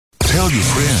Tell your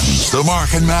friends the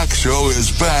Mark and Mack Show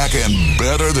is back and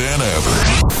better than ever.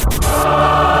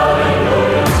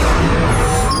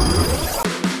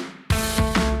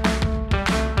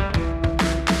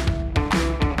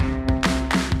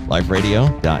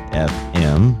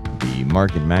 LifeRadio.fm, the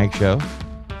Mark and Mack Show.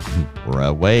 We're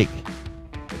awake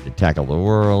to tackle the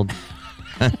world.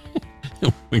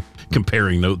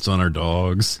 Comparing notes on our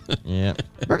dogs. Yeah.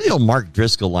 Remember the old Mark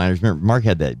Driscoll liners? Remember, Mark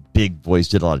had that big voice,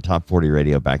 did a lot of top 40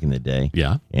 radio back in the day.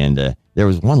 Yeah. And there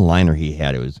was one liner he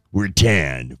had. It was, "We're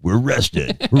tanned. We're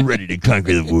rested. We're ready to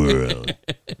conquer the world."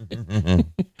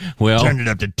 Well, turned it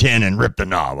up to 10 and ripped the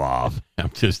knob off. I'm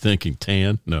just thinking,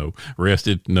 tan, no.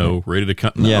 Rested, no. Ready to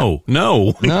come, no.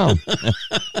 No.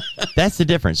 That's the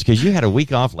difference, because you had a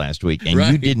week off last week, and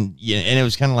right. you didn't, and it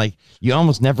was kind of like you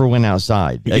almost never went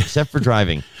outside, except for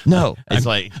driving. No, it's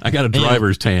like... I got a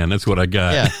driver's tan. That's what I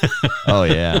got. Yeah. Oh,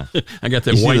 yeah. I got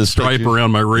that white stripe pictures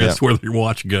around my wrist where your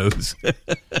watch goes.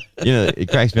 It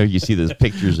cracks me up. You see those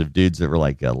pictures of dudes that were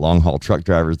like long-haul truck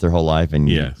drivers their whole life, and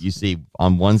you see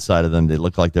on one side of them, they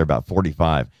look like they're about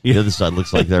 45. The other side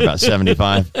looks like they're about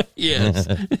 75. Yes.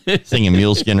 Singing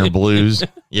Mule Skinner blues.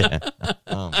 Yeah.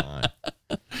 Oh, my.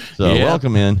 So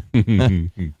welcome in.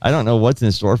 I don't know what's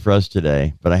in store for us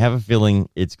today, but I have a feeling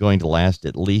it's going to last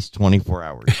at least 24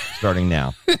 hours, starting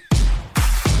now.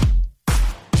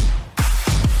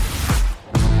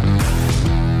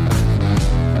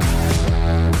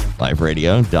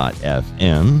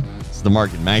 LifeRadio.fm. It's the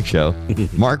Mark and Mack Show.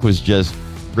 Mark was just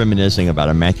reminiscing about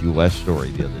a Matthew West story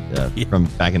the other day from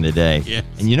back in the day. Yes.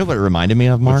 And you know what it reminded me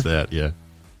of, Mark? What's that? Yeah.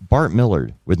 Bart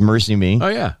Millard with Mercy Me. Oh,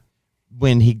 yeah.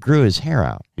 When he grew his hair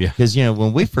out. Yeah. Because,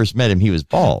 when we first met him, he was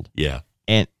bald. Yeah.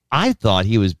 And I thought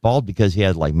he was bald because he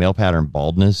had like male pattern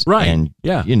baldness. Right. And,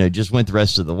 just went the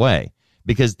rest of the way.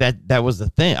 Because that was the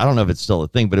thing. I don't know if it's still a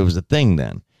thing, but it was a thing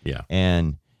then. Yeah.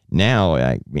 And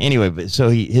now, so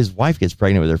his wife gets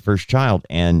pregnant with her first child,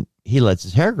 and he lets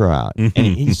his hair grow out. And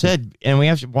he said, and we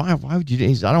asked him, why would you do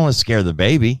this? I don't want to scare the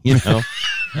baby, And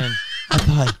I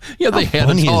thought, they had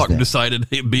a talk and decided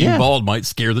being bald might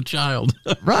scare the child.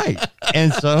 Right.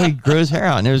 And so he grew his hair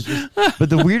out. And it was but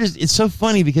the weirdest, it's so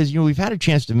funny because, we've had a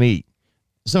chance to meet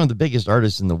some of the biggest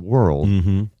artists in the world.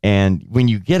 Mm-hmm. And when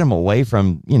you get them away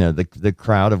from, the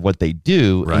crowd of what they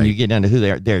do, and you get down to who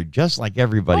they are, they're just like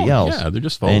everybody else. Yeah, they're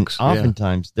just folks. And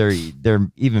oftentimes they're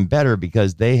even better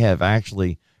because they have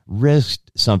actually risked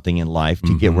something in life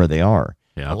to get where they are.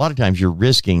 Yeah. A lot of times you're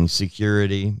risking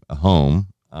security, a home,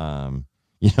 to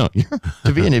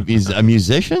be a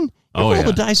musician, you roll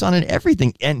the dice on it,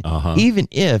 everything. And even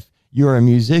if you're a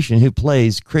musician who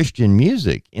plays Christian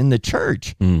music in the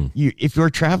church, if you're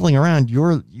traveling around,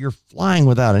 you're flying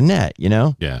without a net,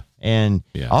 Yeah. And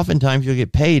oftentimes you'll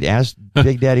get paid, ask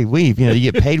Big Daddy Weave,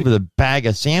 you get paid with a bag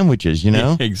of sandwiches,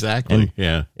 Exactly.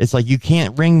 And it's like you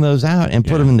can't wring those out and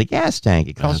put them in the gas tank.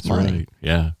 It costs money. Right.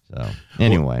 Yeah. So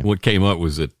anyway. What came up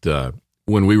was that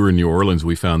when we were in New Orleans,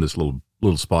 we found this little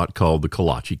spot called the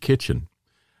Kolache Kitchen.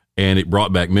 And it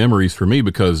brought back memories for me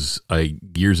because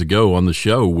years ago on the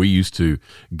show, we used to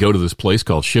go to this place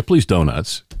called Shipley's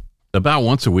Donuts. About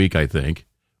once a week, I think.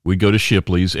 We'd go to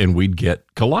Shipley's and we'd get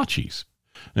kolaches.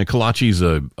 And kolache's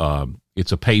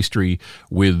it's a pastry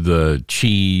with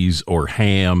cheese or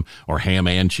ham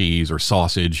and cheese or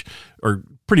sausage or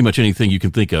pretty much anything you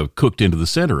can think of cooked into the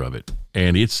center of it.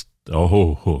 And it's,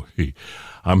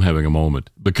 I'm having a moment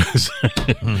because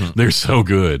they're so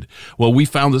good. Well, we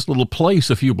found this little place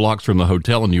a few blocks from the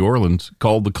hotel in New Orleans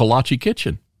called the Kolache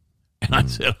Kitchen. And I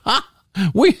said,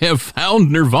 we have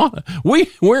found nirvana.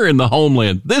 We're in the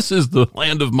homeland. This is the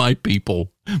land of my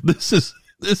people. This is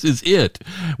it.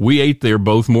 We ate there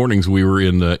both mornings we were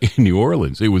in New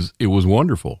Orleans. It was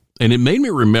wonderful. And it made me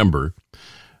remember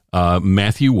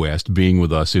Matthew West being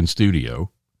with us in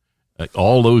studio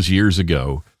all those years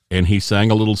ago. And he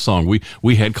sang a little song.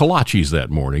 We had kolaches that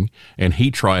morning, and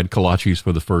he tried kolaches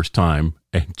for the first time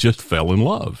and just fell in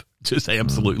love. Just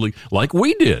absolutely like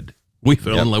we did. We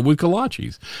fell in love with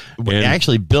kolaches. And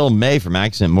actually, Bill May from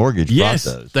Accent Mortgage brought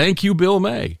those. Thank you, Bill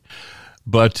May.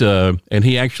 But and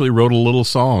he actually wrote a little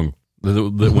song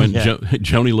that went,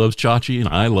 Joni loves Chachi and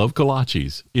I love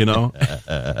kolaches,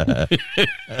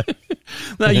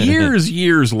 Now,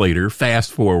 years later,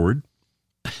 fast forward,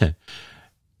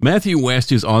 Matthew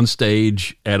West is on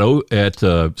stage at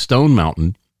Stone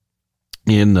Mountain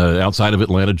in outside of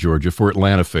Atlanta, Georgia, for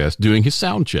Atlanta Fest, doing his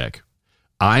sound check.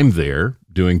 I'm there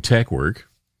doing tech work,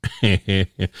 and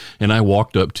I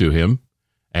walked up to him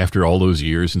after all those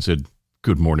years and said,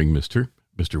 "Good morning, Mr.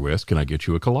 West. Can I get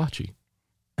you a kolache?"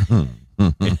 And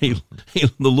the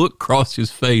look crossed his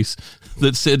face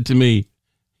that said to me,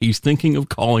 "He's thinking of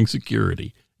calling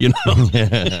security." You know,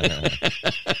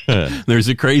 there's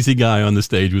a crazy guy on the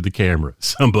stage with the camera.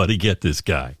 Somebody get this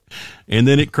guy. And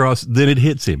then it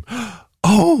hits him.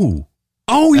 Oh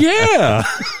yeah.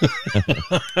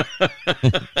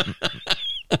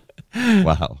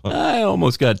 Wow. I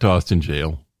almost got tossed in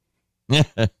jail.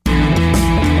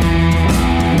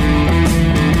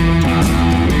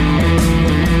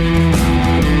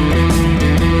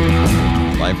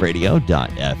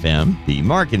 LifeRadio.fm, the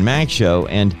Mark and Mack Show.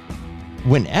 And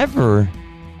whenever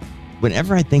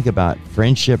I think about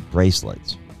friendship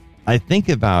bracelets, I think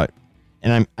about,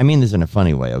 and I mean this in a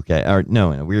funny way, okay? Or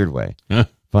no, in a weird way.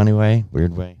 Funny way,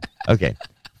 weird way. Okay.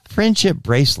 Friendship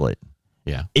bracelet.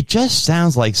 Yeah. It just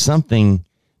sounds like something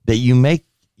that you make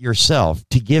yourself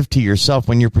to give to yourself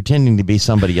when you're pretending to be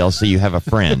somebody else so you have a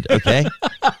friend, okay?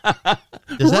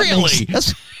 Does that really?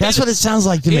 That's what it sounds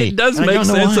like to me. It does make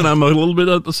sense, and I'm a little bit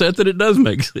upset that it does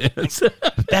make sense.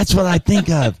 That's what I think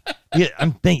of. Yeah,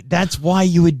 that's why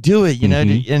you would do it, you know.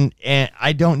 And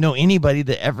I don't know anybody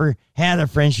that ever had a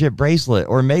friendship bracelet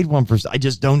or made one for. I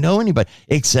just don't know anybody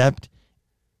except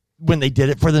when they did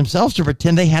it for themselves to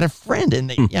pretend they had a friend.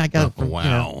 And I got it. Wow. You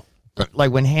know,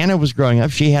 like when Hannah was growing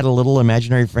up, she had a little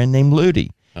imaginary friend named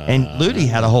Ludi. And Ludi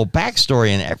had a whole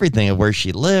backstory and everything of where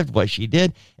she lived, what she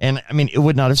did. And, I mean, it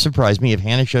would not have surprised me if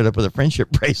Hannah showed up with a friendship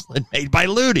bracelet made by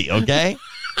Ludi, okay?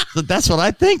 So that's what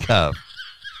I think of.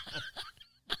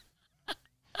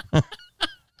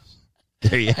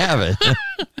 There you have it.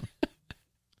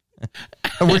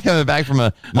 We're coming back from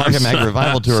a Mark and Mack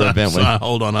Revival Tour event.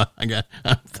 Hold on. I'm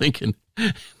thinking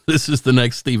this is the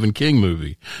next Stephen King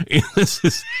movie. This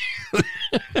is...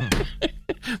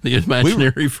 The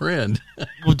imaginary friend.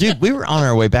 Well, dude, we were on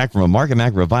our way back from a Mark and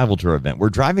Mack Revival Tour event. We're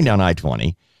driving down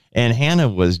I-20, and Hannah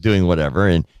was doing whatever.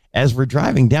 And as we're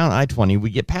driving down I-20,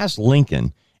 we get past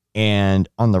Lincoln, and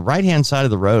on the right-hand side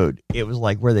of the road, it was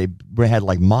like where they had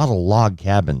like model log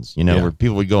cabins, you know, where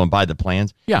people would go and buy the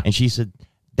plans. Yeah. And she said,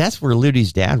 that's where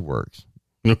Ludi's dad works.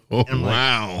 Oh,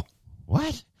 wow.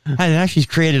 What? And now she's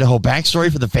created a whole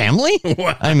backstory for the family?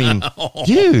 Wow. I mean,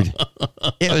 dude,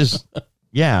 it was,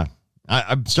 yeah.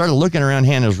 I started looking around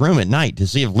Hannah's room at night to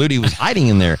see if Ludi was hiding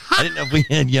in there. I didn't know if we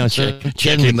had,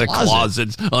 checking the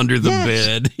closets under the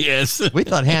bed. Yes. We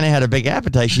thought Hannah had a big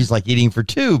appetite. She's like eating for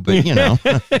two, but you know.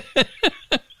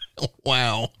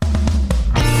 Wow.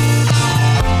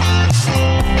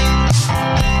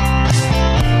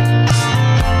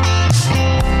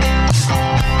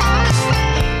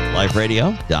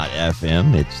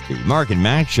 LifeRadio.fm. It's the Mark and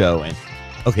Mack Show. And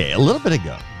okay, a little bit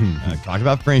ago, I talked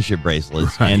about friendship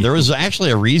bracelets, and there was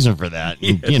actually a reason for that.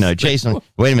 Yes. You know, Jason,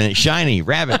 wait a minute, shiny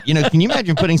rabbit. You know, can you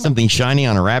imagine putting something shiny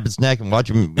on a rabbit's neck and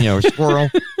watch him, squirrel?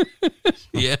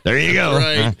 Yeah, there you go.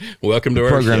 Right. Welcome to our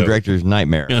program show. Director's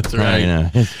nightmare. That's right. You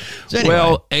know. So anyway.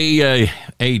 Well,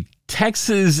 a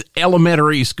Texas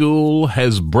elementary school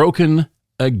has broken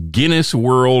a Guinness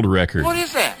World Record. What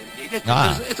is that?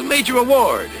 It's a major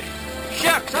award.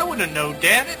 Shucks, I wouldn't have known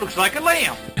that. It looks like a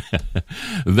lamb.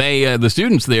 The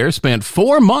students there spent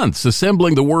 4 months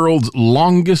assembling the world's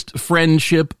longest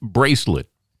friendship bracelet.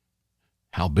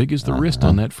 How big is the wrist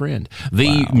on that friend?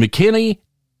 The McKinney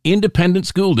Independent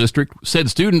School District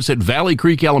said students at Valley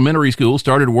Creek Elementary School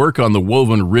started work on the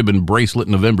woven ribbon bracelet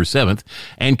November 7th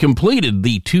and completed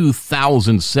the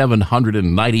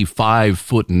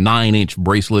 2,795-foot 9-inch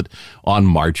bracelet on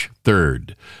March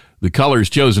 3rd. The colors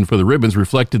chosen for the ribbons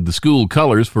reflected the school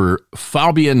colors for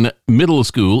Fabian Middle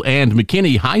School and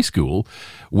McKinney High School,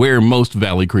 where most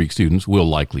Valley Creek students will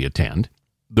likely attend.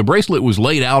 The bracelet was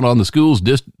laid out on the school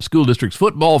district's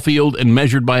football field and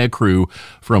measured by a crew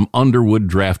from Underwood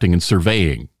Drafting and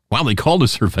Surveying. Wow, they called a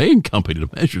surveying company to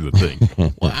measure the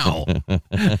thing. Wow.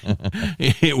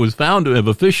 It was found to have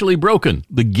officially broken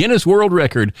the Guinness World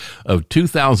Record of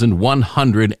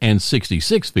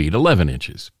 2,166 feet, 11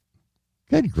 inches.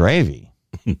 Good gravy.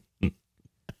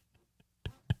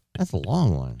 That's a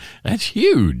long one. That's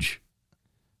huge.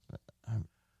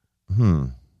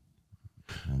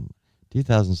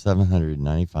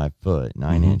 2,795 foot,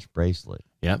 9-inch bracelet.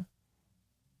 Yep.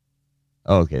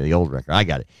 Oh, okay, the old record. I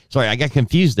got it. Sorry, I got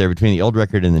confused there between the old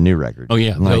record and the new record. Oh,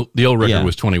 yeah. The old record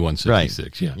was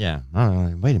 2166. Right. Yeah.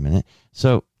 Oh, wait a minute.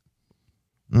 So,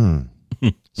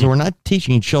 so we're not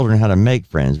teaching children how to make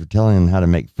friends. We're telling them how to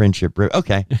make friendship.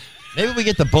 Okay. Maybe we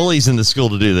get the bullies in the school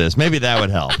to do this. Maybe that would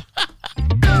help.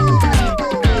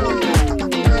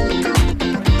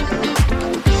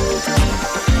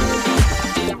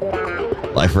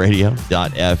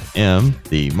 LifeRadio.fm,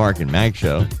 the Mark and Mack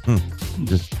Show.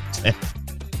 Just the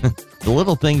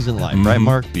little things in life, right,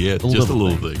 Mark? Yeah, just the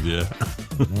little things, yeah.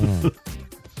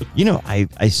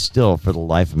 I still, for the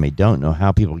life of me, don't know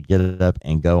how people get it up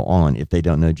and go on if they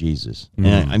don't know Jesus.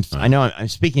 And I know I'm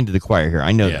speaking to the choir here.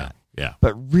 I know that. Yeah.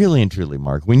 But really and truly,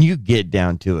 Mark, when you get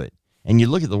down to it and you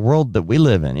look at the world that we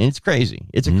live in, and it's crazy.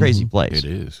 It's a crazy place. It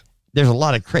is. There's a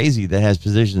lot of crazy that has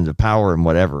positions of power and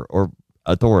whatever, or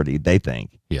authority, they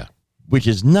think. Yeah. Which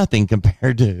is nothing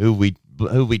compared to who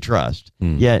we trust.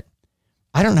 Yet,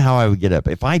 I don't know how I would get up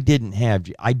if I didn't have.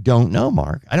 I don't know,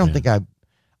 Mark. I don't think I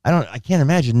can't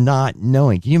imagine not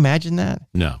knowing. Can you imagine that?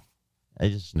 No.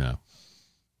 No.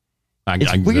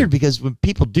 It's weird because when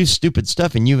people do stupid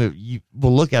stuff and you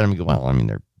will look at them and go, well, I mean,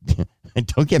 they're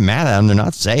don't get mad at them. They're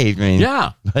not saved. I mean,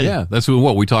 That's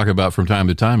what we talk about from time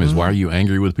to time is why are you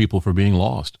angry with people for being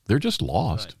lost? They're just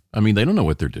lost. Right. I mean, they don't know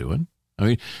what they're doing. I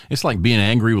mean, it's like being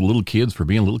angry with little kids for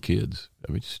being little kids.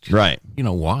 I mean, it's just, right.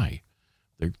 Why?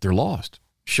 They're lost.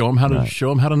 Show them how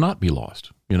to not be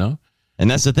lost, And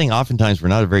that's the thing. Oftentimes we're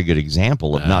not a very good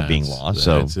example of not being lost.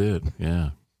 That's it.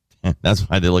 Yeah. That's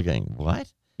why they're looking,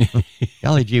 what?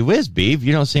 Golly gee whiz, Beeve,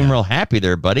 you don't seem real happy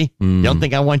there, buddy. Don't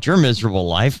think I want your miserable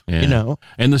life,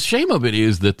 And the shame of it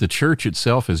is that the church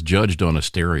itself is judged on a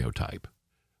stereotype.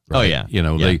 Right? Oh, yeah.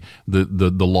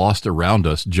 The lost around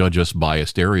us judge us by a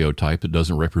stereotype that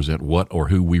doesn't represent what or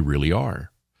who we really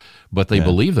are. But they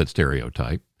believe that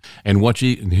stereotype. And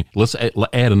let's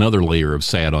add another layer of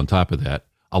sad on top of that.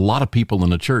 A lot of people in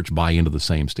the church buy into the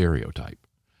same stereotype.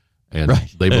 And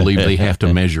they believe they have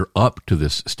to measure up to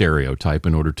this stereotype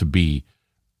in order to be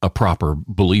a proper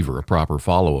believer, a proper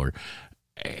follower.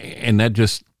 And that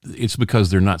it's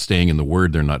because they're not staying in the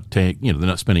Word. They're not they're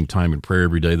not spending time in prayer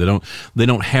every day. They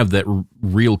don't have that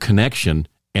real connection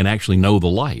and actually know the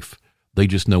life. They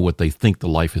just know what they think the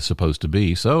life is supposed to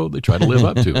be. So they try to live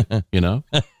up to it,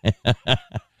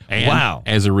 And wow.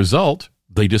 As a result,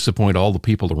 they disappoint all the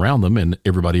people around them, and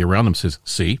everybody around them says,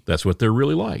 see, that's what they're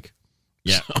really like.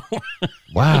 Yeah.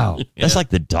 Wow. That's like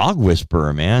the dog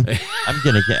whisperer, man. I'm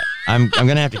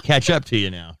gonna have to catch up to you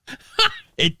now.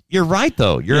 You're right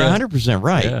though. You're 100%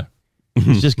 right. Yeah.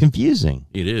 It's just confusing.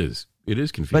 It is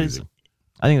confusing.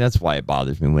 I think that's why it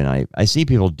bothers me when I see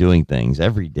people doing things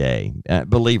every day.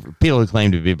 People who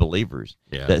claim to be believers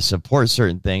that support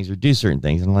certain things or do certain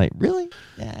things. And I'm like, really?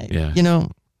 Yeah.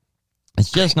 It's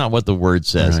just not what the Word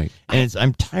says. Right. And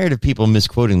I'm tired of people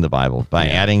misquoting the Bible by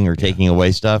adding or taking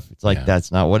away stuff. It's like,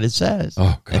 that's not what it says.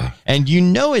 Oh, God. And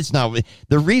it's not.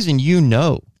 The reason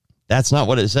that's not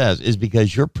what it says is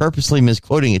because you're purposely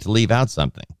misquoting it to leave out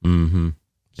something. Mm-hmm.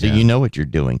 So you know what you're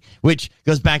doing, which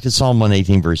goes back to Psalm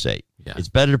 118, verse 8. Yeah. It's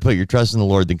better to put your trust in the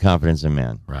Lord than confidence in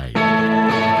man. Right.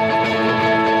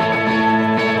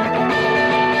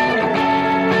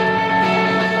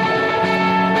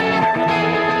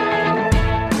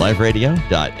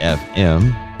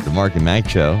 LifeRadio.fm, the Mark and Mack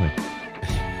Show.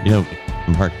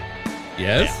 Mark.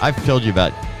 Yes? I've told you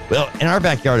about, in our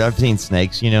backyard, I've seen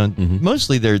snakes,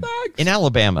 mostly they're in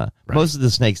Alabama. Right. Most of the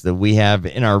snakes that we have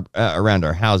in our around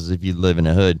our houses, if you live in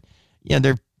a hood,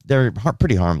 they're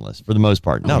pretty harmless for the most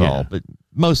part. Not all, but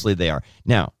mostly they are.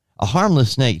 Now, a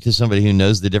harmless snake to somebody who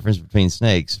knows the difference between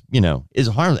snakes, is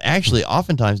harmless. Actually,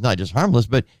 oftentimes not just harmless,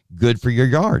 but good for your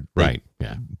yard. Right.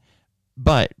 Yeah.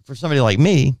 But for somebody like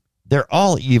me, they're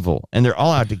all evil and they're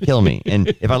all out to kill me. And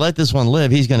if I let this one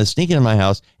live, he's going to sneak into my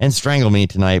house and strangle me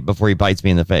tonight before he bites me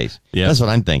in the face. Yeah. That's what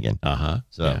I'm thinking.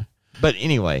 But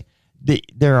anyway,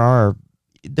 there are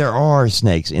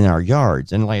snakes in our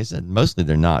yards. And like I said, mostly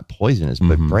they're not poisonous.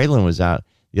 But Braylon was out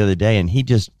the other day and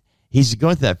he's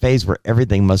going through that phase where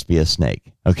everything must be a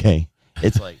snake. Okay.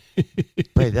 It's like,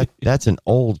 Bray, that's an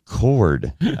old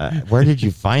cord. Where did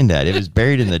you find that? It was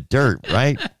buried in the dirt,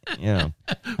 right? That's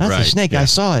a snake. Yeah. I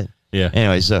saw it. Yeah.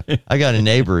 Anyway, so I got a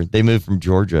neighbor. They moved from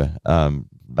Georgia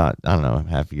about, I don't know,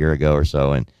 half a year ago or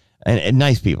so. And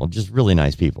nice people, just really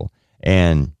nice people.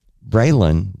 And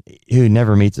Braylon, who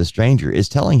never meets a stranger, is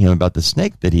telling him about the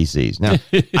snake that he sees. Now,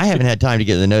 I haven't had time to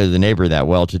get to know the neighbor that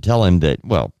well to tell him that,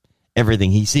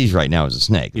 everything he sees right now is a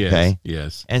snake. Okay.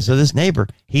 Yes. And so this neighbor,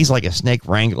 he's like a snake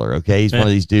wrangler. Okay. He's one of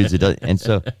these dudes that does. And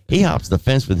so he hops the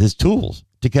fence with his tools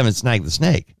to come and snag the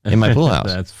snake in my pool house.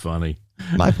 That's funny.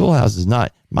 My pool house is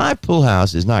not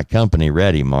company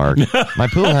ready, Mark. My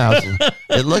pool house,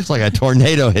 it looks like a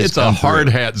tornado has It's a hard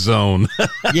hat zone.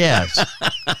 Yes.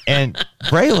 And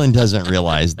Braylon doesn't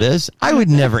realize this. I would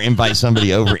never invite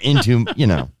somebody over into,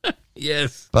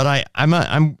 Yes. But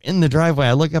I'm in the driveway.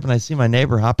 I look up and I see my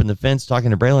neighbor hopping the fence,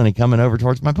 talking to Braylon and coming over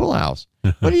towards my pool house.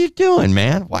 What are you doing,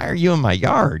 man? Why are you in my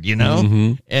yard?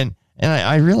 Mm-hmm. And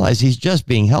I realize he's just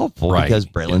being helpful because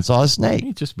Braylon saw a snake.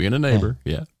 He's just being a neighbor.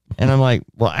 Yeah. And I'm like,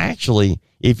 well, actually,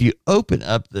 if you open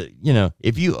up the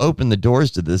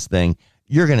doors to this thing,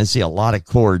 you're going to see a lot of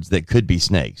cords that could be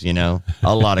snakes, a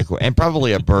lot of cords, and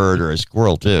probably a bird or a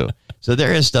squirrel too. So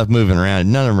there is stuff moving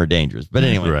around. None of them are dangerous. But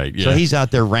anyway, right, yeah. So he's out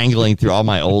there wrangling through all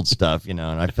my old stuff, and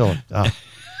I feel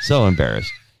so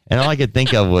embarrassed. And all I could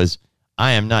think of was,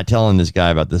 I am not telling this guy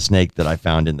about the snake that I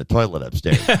found in the toilet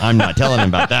upstairs. I'm not telling him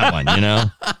about that one,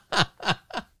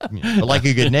 But like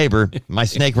a good neighbor, my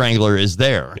snake wrangler is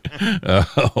there.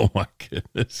 Oh, my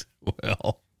goodness.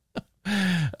 Well,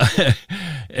 at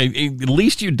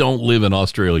least you don't live in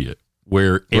Australia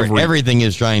where everything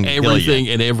is trying to kill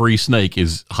you. And every snake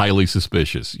is highly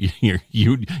suspicious. And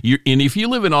if you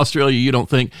live in Australia, you don't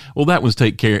think, well, that one's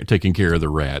taking care of the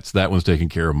rats. That one's taking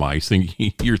care of mice.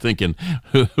 You're thinking,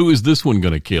 who is this one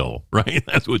going to kill? Right?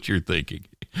 That's what you're thinking.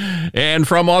 And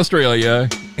from Australia,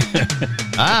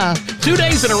 2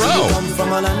 days in a row.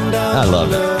 I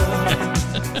love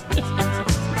it.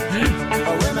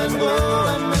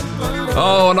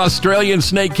 Oh, an Australian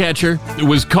snake catcher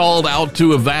was called out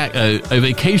to a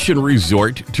vacation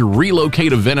resort to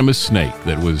relocate a venomous snake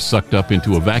that was sucked up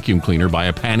into a vacuum cleaner by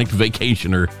a panicked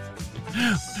vacationer.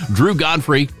 Drew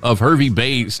Godfrey of Hervey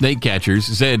Bay Snake Catchers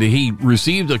said he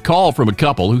received a call from a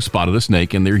couple who spotted a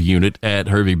snake in their unit at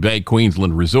Hervey Bay,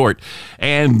 Queensland Resort,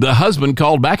 and the husband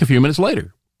called back a few minutes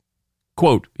later.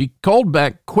 Quote, he called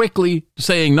back quickly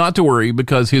saying not to worry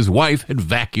because his wife had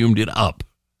vacuumed it up.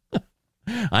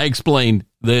 I explained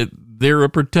that they're a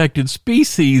protected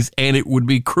species and it would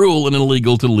be cruel and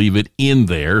illegal to leave it in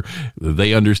there.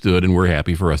 They understood and were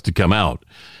happy for us to come out.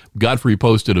 Godfrey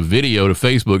posted a video to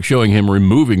Facebook showing him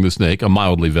removing the snake, a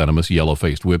mildly venomous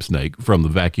yellow-faced whip snake, from the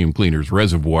vacuum cleaner's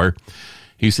reservoir.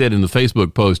 He said in the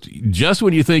Facebook post, just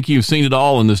when you think you've seen it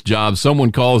all in this job,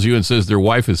 someone calls you and says their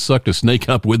wife has sucked a snake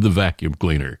up with the vacuum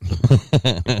cleaner.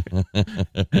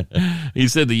 He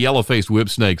said the yellow-faced whip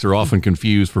snakes are often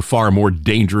confused for far more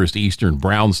dangerous eastern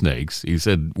brown snakes. He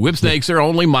said whip snakes are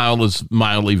only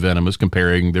mildly venomous,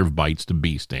 comparing their bites to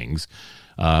bee stings.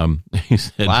 He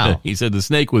said the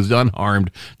snake was unharmed,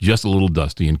 just a little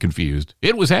dusty and confused.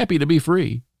 It was happy to be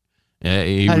free. How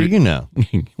do you know?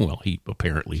 Well, he's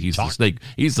the snake.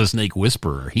 He's the snake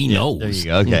whisperer. He knows. There you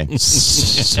go. Okay.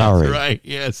 Sorry. That's right.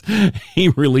 Yes. He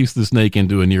released the snake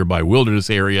into a nearby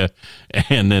wilderness area,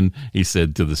 and then he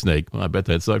said to the snake, well, I bet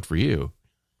that sucked for you.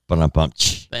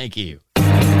 Thank you.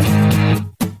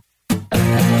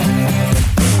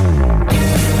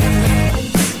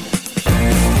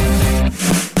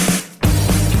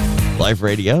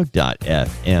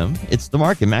 LifeRadio.fm. It's the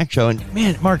Mark and Mack Show. And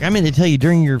man, Mark, I meant to tell you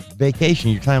during your vacation,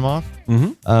 your time off,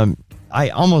 I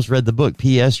almost read the book,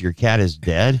 P.S. Your cat is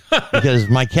dead, because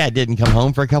my cat didn't come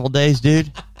home for a couple days,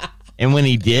 dude. And when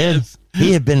he did,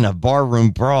 he had been in a barroom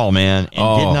brawl, man,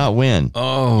 and did not win.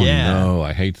 Oh, yeah. No,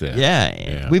 I hate that.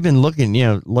 Yeah. We've been looking,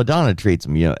 LaDonna treats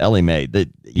him, Ellie Mae.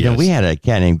 We had a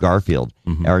cat named Garfield.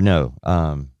 Mm-hmm. Or no,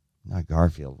 not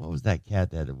Garfield. What was that cat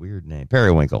that had a weird name?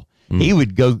 Periwinkle.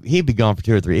 Mm-hmm. He'd be gone for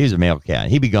 2 or 3. He was a male cat.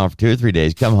 He'd be gone for 2 or 3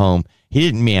 days, come home. He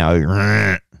didn't meow.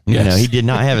 He did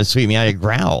not have a sweet meow. He'd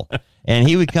growl. And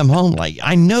he would come home like,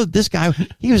 I know this guy,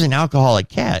 he was an alcoholic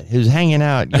cat who's hanging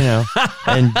out,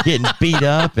 and getting beat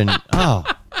up. And,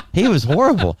 he was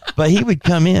horrible. But he would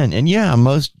come in. And,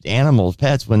 most animals,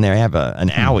 pets, when they have an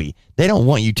owie, they don't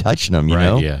want you touching them,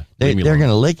 know? Yeah. They're going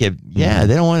to lick it. Yeah,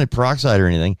 they don't want it peroxide or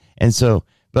anything. And so,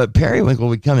 but Periwinkle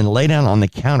would come and lay down on the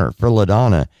counter for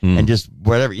LaDonna and just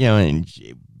whatever, and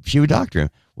she would doctor him.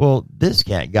 Well, this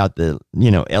cat got the,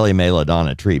 Ellie Mae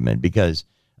LaDonna treatment because,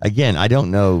 again, I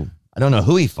don't know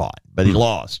who he fought, but he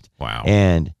lost. Wow.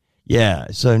 And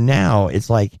so now it's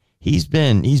like he's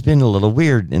been a little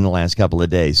weird in the last couple of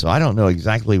days. So I don't know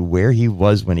exactly where he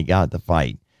was when he got the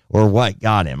fight or what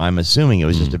got him. I'm assuming it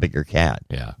was just a bigger cat.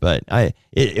 Yeah. But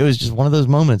it was just one of those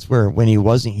moments where when he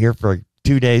wasn't here for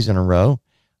 2 days in a row,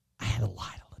 I had a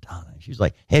lie to LaDonna. She was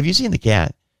like, hey, have you seen the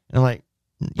cat? And I'm like,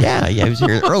 yeah, he was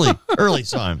here early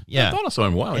saw him. Yeah. I thought I saw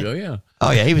him a while ago, yeah.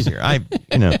 Oh, yeah, he was here. I'm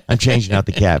changing out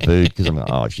the cat food because I'm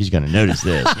like, she's going to notice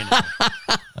this.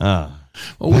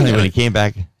 When he came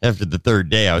back after the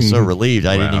third day, I was so relieved.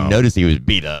 I didn't even notice he was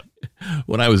beat up.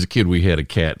 When I was a kid, we had a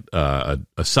cat, a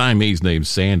Siamese named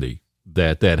Sandy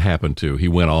that happened to. He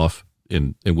went off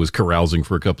and was carousing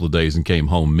for a couple of days and came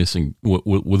home missing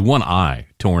with one eye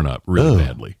torn up really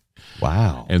badly.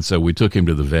 Wow. And so we took him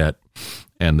to the vet,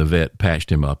 and the vet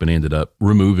patched him up and ended up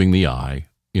removing the eye,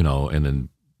 and then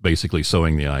basically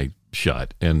sewing the eye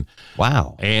shut. And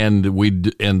wow. And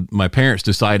my parents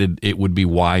decided it would be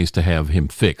wise to have him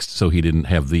fixed so he didn't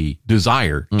have the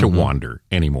desire to wander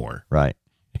anymore. Right.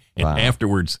 And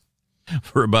afterwards,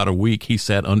 For about a week, he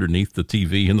sat underneath the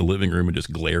TV in the living room and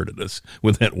just glared at us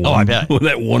with that one, with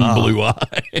that one blue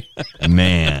eye.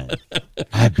 Man,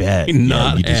 I bet.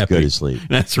 Not you just happy. go to sleep.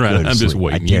 That's right. I'm just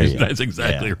waiting. That's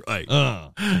exactly right.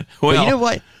 Well, but you know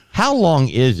what? How long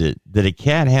is it that a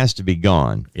cat has to be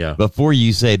gone before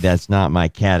you say that's not my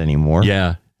cat anymore?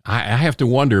 Yeah. I have to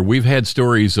wonder. We've had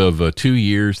stories of 2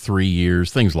 years, 3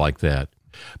 years, things like that.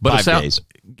 But 5 days.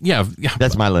 Yeah,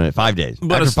 that's my limit. 5 days.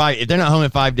 But After 5, if they're not home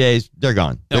in 5 days, they're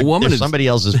gone. They're somebody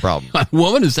else's problem. A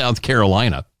woman in South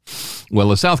Carolina,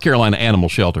 a South Carolina animal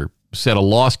shelter said a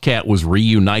lost cat was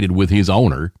reunited with his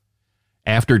owner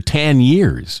after 10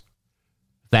 years,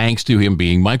 thanks to him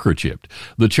being microchipped.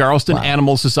 The Charleston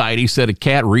Animal Society said a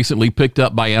cat recently picked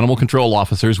up by animal control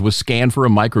officers was scanned for a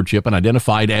microchip and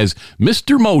identified as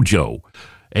Mr. Mojo,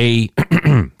 a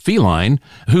feline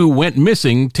who went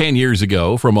missing 10 years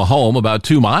ago from a home about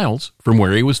 2 miles from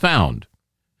where he was found.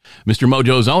 Mr.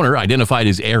 Mojo's owner, identified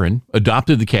as Aaron,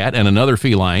 adopted the cat and another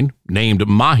feline named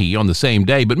Mahi on the same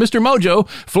day, but Mr. Mojo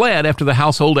fled after the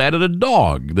household added a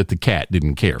dog that the cat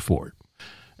didn't care for.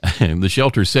 The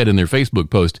shelter said in their Facebook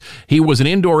post, he was an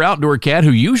indoor-outdoor cat who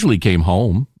usually came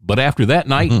home, but after that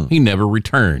night, he never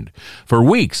returned. For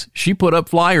weeks, she put up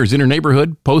flyers in her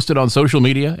neighborhood, posted on social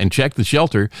media, and checked the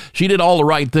shelter. She did all the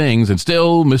right things, and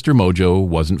still Mr. Mojo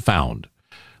wasn't found.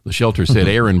 The shelter said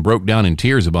Aaron broke down in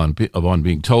tears upon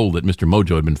being told that Mr.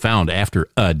 Mojo had been found after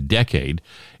a decade.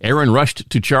 Aaron rushed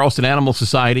to Charleston Animal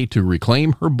Society to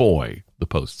reclaim her boy, the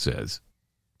post says.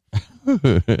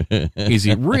 Is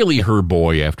he really her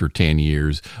boy after 10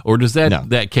 years? Or does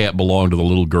that cat belong to the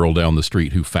little girl down the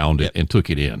street who found it and took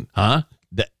it in? Huh?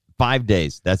 5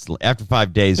 days. That's after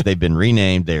 5 days, they've been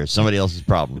renamed. They're somebody else's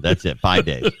problem. That's it. 5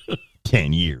 days.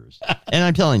 10 years. And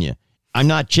I'm telling you, I'm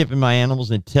not chipping my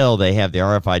animals until they have the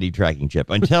RFID tracking chip.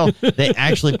 Until they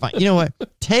actually find, you know what?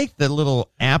 Take the little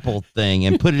Apple thing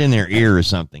and put it in their ear or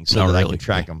something so that I can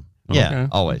track them. Yeah, okay.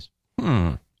 Always.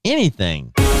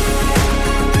 Anything.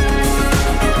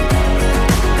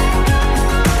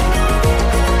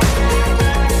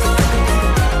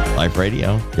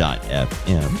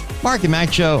 LifeRadio.fm. Mark and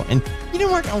Mack Show. And, you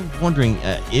know, Mark, I was wondering,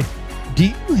 do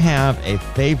you have a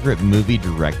favorite movie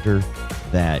director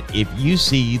that if you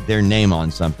see their name on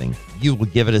something, you will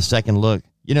give it a second look?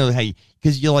 You know,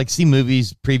 because you'll see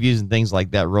movies, previews, and things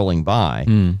like that rolling by.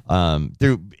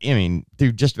 Through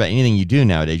just about anything you do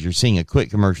nowadays, you're seeing a quick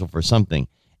commercial for something.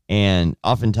 And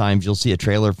oftentimes you'll see a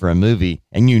trailer for a movie,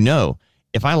 and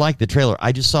if I like the trailer,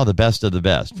 I just saw the best of the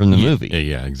best from the movie.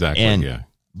 Yeah, exactly.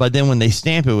 But then when they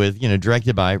stamp it with,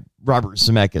 directed by Robert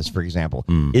Zemeckis, for example,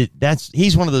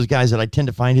 he's one of those guys that I tend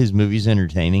to find his movies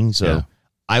entertaining. So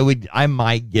I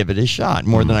might give it a shot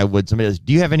more than I would somebody else.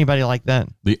 Do you have anybody like that?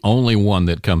 The only one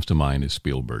that comes to mind is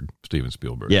Steven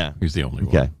Spielberg. Yeah. He's the only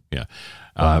one. Yeah.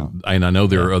 And I know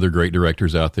there are other great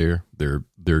directors out there.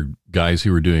 They're guys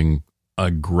who are doing a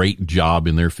great job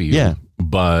in their field. Yeah.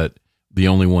 But the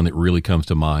only one that really comes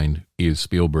to mind is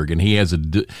Spielberg, and he has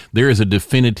there is a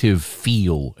definitive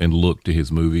feel and look to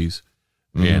his movies,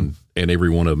 and every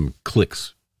one of them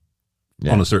clicks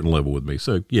on a certain level with me.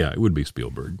 So yeah, it would be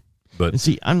Spielberg. But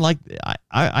see, I'm like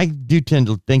I do tend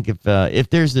to think if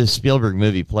there's this Spielberg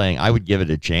movie playing, I would give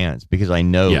it a chance because I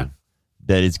know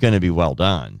that it's going to be well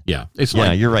done. Yeah,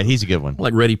 you're right. He's a good one.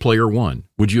 Like Ready Player One.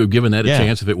 Would you have given that a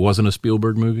chance if it wasn't a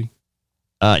Spielberg movie?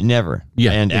 Never.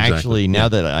 Yeah. And exactly. actually, now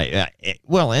that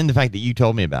and the fact that you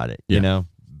told me about it,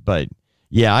 but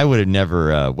I would have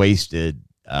never wasted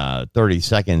 30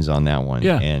 seconds on that one.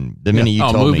 Yeah. And the minute you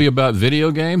told me. A movie about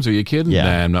video games? Are you kidding? Yeah.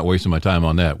 Nah, I'm not wasting my time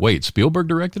on that. Wait, Spielberg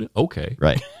directed it? Okay.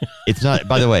 Right. It's not,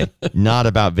 by the way, not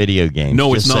about video games.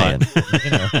 No, it's not.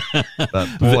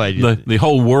 But boy. The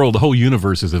whole world, the whole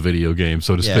universe is a video game,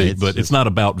 so to speak, but it's not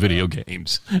about video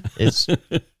games. It's a,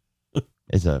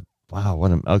 wow,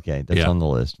 that's on the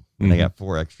list. And I got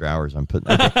 4 extra hours I'm putting.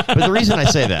 Okay. But the reason I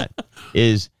say that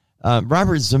is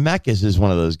Robert Zemeckis is one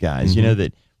of those guys,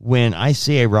 that when I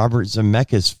see a Robert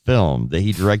Zemeckis film that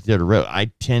he directed or wrote,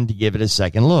 I tend to give it a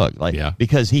second look.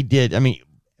 Because he did,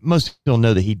 most people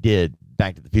know that he did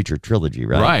Back to the Future trilogy,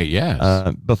 right? Right,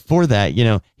 yes. Before that,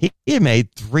 he had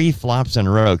made 3 flops in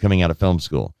a row coming out of film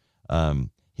school.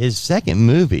 His second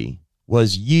movie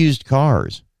was Used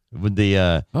Cars. With the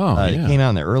it came out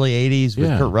in the early 80s with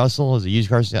Kurt Russell as a used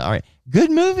car sale. All right, good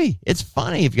movie. It's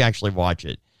funny if you actually watch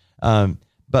it.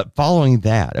 But following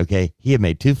that, he had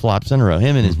made 2 flops in a row.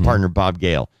 Him and his partner Bob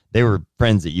Gale, they were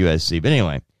friends at USC. But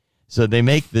anyway, so they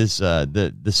make this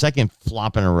the second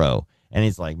flop in a row, and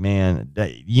it's like, man,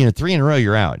 3 in a row,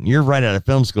 you're out, and you're right out of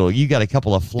film school. You got a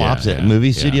couple of flops at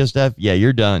movie studio stuff. Yeah,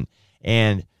 you're done.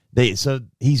 And So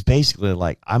he's basically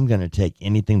like, I'm going to take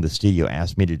anything the studio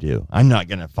asked me to do. I'm not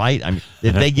going to fight.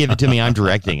 If they give it to me, I'm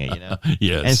directing it,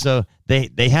 Yes. And so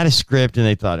they had a script and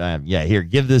they thought, here,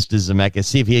 give this to Zemeckis.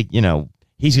 See if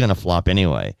he's going to flop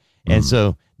anyway. And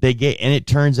so and it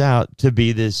turns out to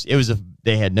be this,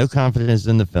 they had no confidence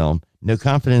in the film, no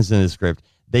confidence in the script.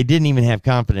 They didn't even have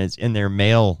confidence in their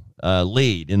male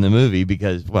lead in the movie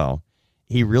because, well,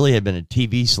 he really had been a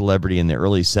TV celebrity in the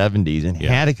early 70s and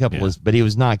had a couple but he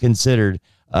was not considered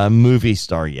a movie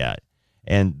star yet.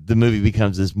 And the movie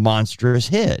becomes this monstrous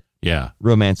hit. Yeah.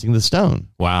 Romancing the Stone.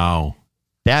 Wow.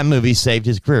 That movie saved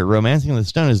his career. Romancing the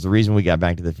Stone is the reason we got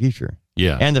Back to the Future.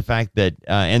 Yeah. And the fact that,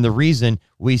 and the reason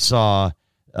we saw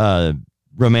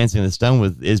Romancing the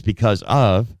Stone is because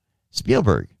of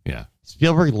Spielberg. Yeah.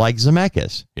 Spielberg likes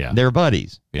Zemeckis. Yeah. They're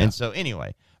buddies. Yeah. And so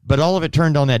anyway, but all of it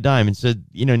turned on that dime. And so,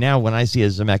 now when I see a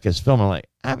Zemeckis film, I'm like,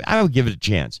 I would give it a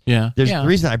chance. Yeah. The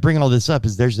reason I bring all this up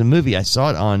is there's a movie. I saw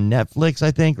it on Netflix,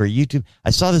 I think, or YouTube. I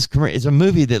saw this commercial. It's a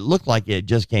movie that looked like it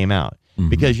just came out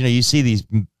because, you see these.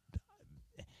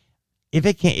 If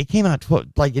it came out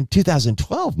like in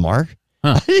 2012, Mark.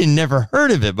 Huh. I never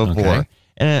heard of it before.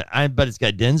 Okay. But it's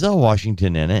got Denzel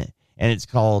Washington in it, and it's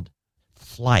called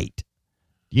Flight.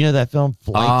 Do you know that film,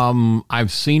 Flight?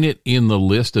 I've seen it in the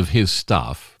list of his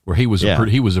stuff where he was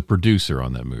he was a producer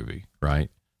on that movie,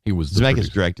 right? He was the Zemeckis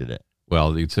directed it.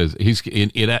 Well, it says he's in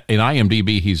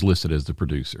IMDb. He's listed as the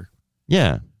producer.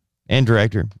 Yeah, and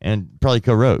director, and probably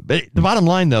co-wrote. But the bottom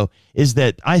line, though, is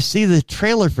that I see the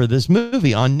trailer for this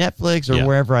movie on Netflix or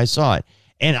wherever I saw it,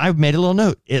 and I've made a little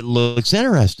note. It looks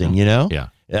interesting, Yeah.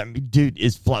 Dude,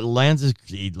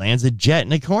 he lands a jet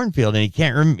in a cornfield, and he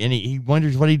can't remember, and he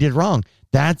wonders what he did wrong.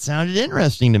 That sounded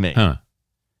interesting to me. Huh.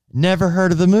 Never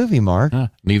heard of the movie, Mark.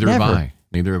 Neither have I.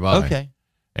 Okay.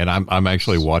 And I'm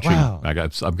actually watching. Wow.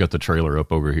 I've got the trailer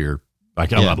up over here. I'm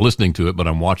not listening to it, but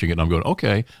I'm watching it and I'm going,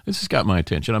 okay, this has got my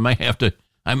attention. I may have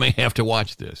to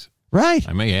watch this. Right.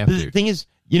 I may have to. The thing is,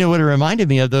 what it reminded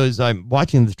me of those, I'm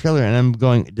watching the trailer and I'm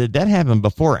going, did that happen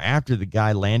before or after the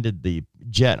guy landed the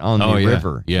jet on the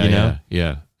river? Yeah.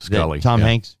 Scully. Tom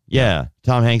Hanks. Yeah.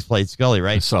 Tom Hanks played Scully,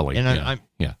 right? Sully. And I'm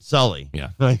Sully. Yeah.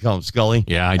 I call him Scully.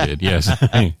 Yeah, I did. Yes.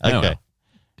 Okay.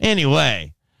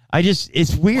 Anyway,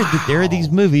 it's weird that there are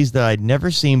these movies that I'd never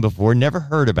seen before, never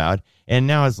heard about. And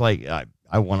now it's like,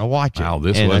 I want to watch it. Wow.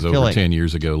 This was over 10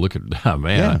 years ago. Look at,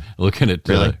 looking at,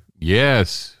 really?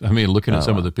 Yes. I mean, looking at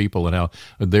some of the people and how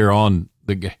they're on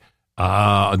the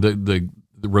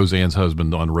Roseanne's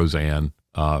husband on Roseanne,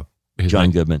 John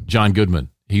Goodman. John Goodman.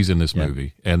 He's in this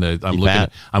movie, and I'm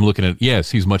looking at.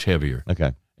 Yes, he's much heavier.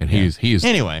 Okay, and he is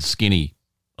anyway skinny,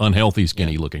 unhealthy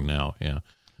skinny looking now. Yeah,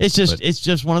 it's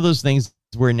just one of those things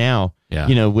where now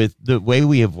with the way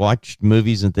we have watched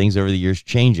movies and things over the years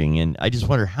changing, and I just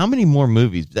wonder how many more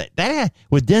movies that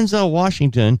with Denzel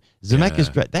Washington,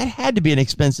 Zemeckis, that had to be an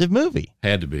expensive movie.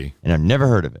 Had to be, and I've never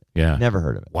heard of it. Yeah, never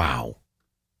heard of it. Wow.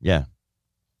 Yeah.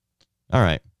 All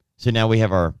right. So now we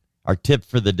have our tip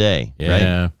for the day. Yeah, right?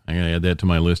 I'm going to add that to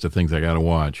my list of things I got to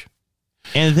watch.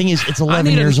 And the thing is, it's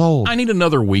 11 years old. I need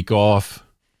another week off.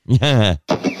 Yeah.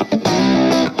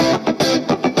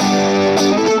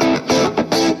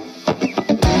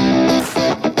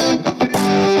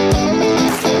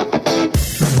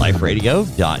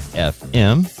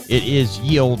 LifeRadio.fm. It is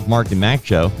Ye Old Mark and Mack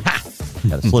Show. Ha!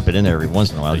 Got to slip it in there every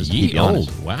once in a while. Just Ye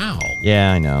Old. Wow.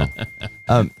 Yeah, I know.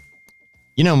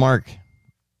 Mark,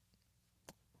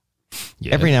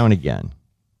 every now and again,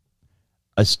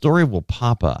 a story will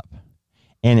pop up,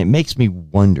 and it makes me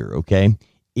wonder, okay,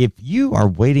 if you are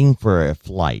waiting for a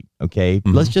flight, okay,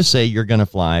 let's just say you're going to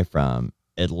fly from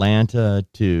Atlanta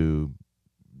to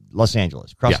Los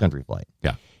Angeles, cross-country flight.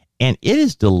 Yeah. And it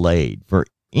is delayed for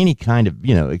any kind of,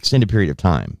 extended period of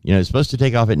time. It's supposed to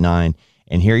take off at 9,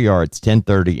 and here you are, it's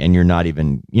 10:30, and you're not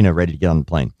even, ready to get on the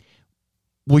plane.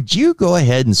 Would you go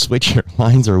ahead and switch your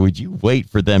lines, or would you wait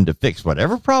for them to fix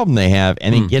whatever problem they have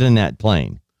and then get in that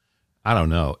plane? I don't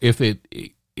know.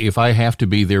 If I have to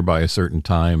be there by a certain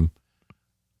time,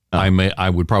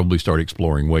 I would probably start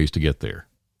exploring ways to get there.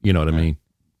 You know what I mean?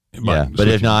 Yeah, but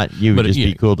if not, you would just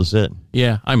be cool to sit.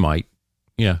 Yeah, I might.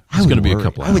 Yeah, it's going to be a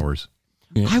couple hours.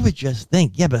 I would just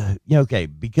think, but okay,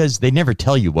 because they never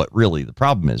tell you what really the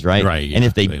problem is, right? Right. Yeah, and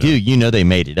if they do, they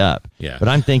made it up. Yeah. But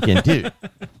I'm thinking, dude.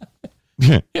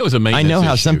 It was a maintenance I know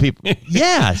how issue. some people.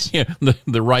 Yes. Yeah,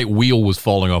 the right wheel was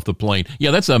falling off the plane.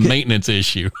 Yeah, that's a maintenance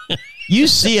issue. You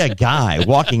see a guy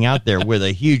walking out there with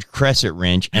a huge crescent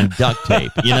wrench and duct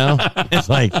tape, It's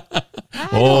like, I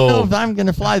don't know if I'm going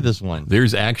to fly this one.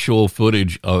 There's actual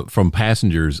footage from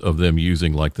passengers of them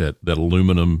using like that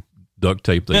aluminum duct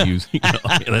tape they use,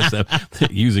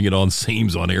 using it on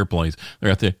seams on airplanes.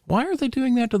 They're out there. Why are they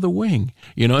doing that to the wing?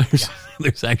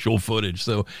 There's actual footage.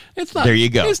 So it's not, there you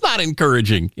go. It's not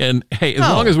encouraging. And hey, as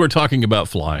long as we're talking about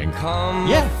flying.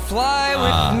 Come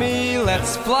fly with me.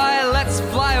 Let's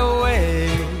fly away.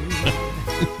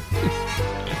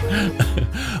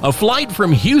 A flight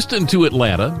from Houston to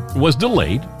Atlanta was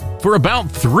delayed for about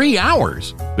 3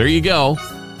 hours. There you go.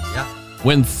 Yeah.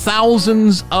 When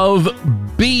thousands of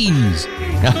bees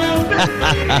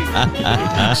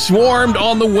swarmed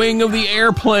on the wing of the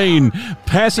airplane.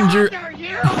 Passenger.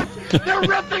 They're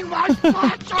ripping my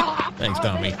spots off. Thanks,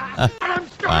 Tommy. And I'm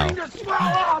starting to swell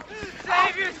up.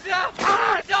 Save yourself.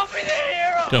 Don't be the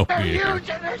hero. Don't be They're a hero. huge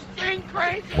and they're sting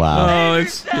crazy. Wow. Oh,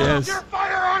 it's yes. Your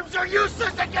firearms are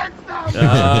useless against them.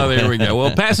 Oh, there we go.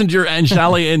 Well, passenger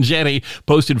Anjali Njeti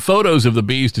posted photos of the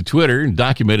bees to Twitter and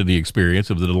documented the experience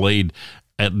of the delayed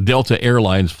Delta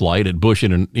Airlines flight at Bush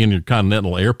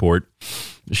Intercontinental Airport.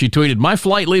 She tweeted, "My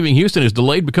flight leaving Houston is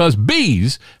delayed because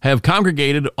bees have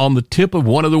congregated on the tip of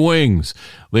one of the wings.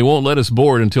 They won't let us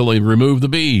board until they remove the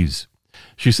bees."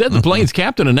 She said the plane's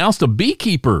captain announced a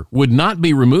beekeeper would not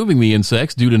be removing the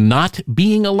insects due to not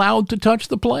being allowed to touch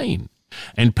the plane.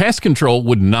 And pest control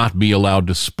would not be allowed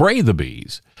to spray the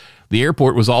bees. The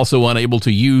airport was also unable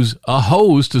to use a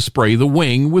hose to spray the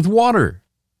wing with water.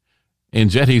 And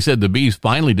Njeti said the bees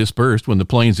finally dispersed when the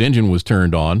plane's engine was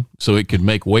turned on so it could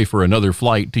make way for another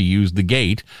flight to use the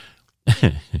gate.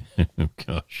 Oh,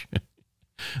 gosh.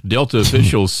 Delta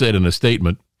officials said in a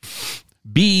statement,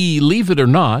 "Believe it or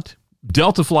not,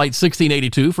 Delta Flight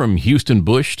 1682 from Houston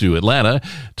Bush to Atlanta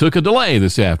took a delay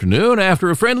this afternoon after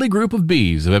a friendly group of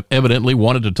bees evidently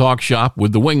wanted to talk shop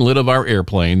with the winglet of our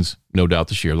airplanes, no doubt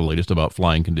to share the latest about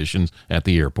flying conditions at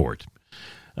the airport."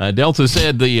 Delta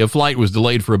said the flight was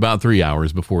delayed for about 3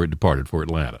 hours before it departed for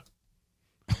Atlanta.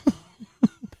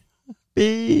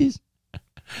 Bees.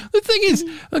 The thing is,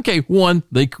 okay, one,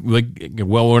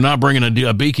 we're not bringing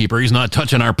a beekeeper. He's not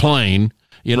touching our plane.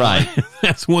 Right.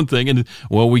 That's one thing. And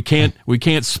we can't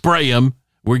spray him.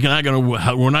 We're not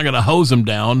gonna hose him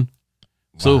down.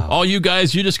 So all you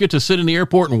guys, you just get to sit in the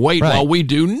airport and wait while we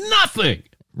do nothing.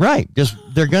 Right.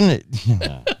 They're gonna.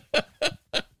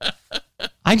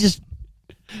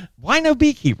 Why no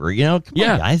beekeeper? Come on,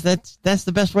 guys. That's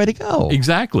the best way to go.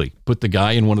 Exactly. Put the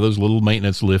guy in one of those little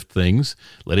maintenance lift things.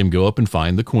 Let him go up and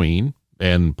find the queen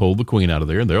and pull the queen out of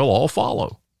there, and they'll all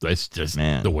follow. That's just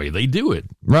the way they do it.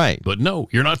 Right. But no,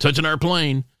 you're not touching our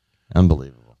plane.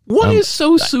 Unbelievable. What is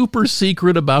so super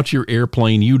secret about your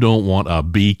airplane you don't want a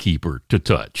beekeeper to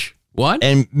touch? What?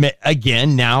 And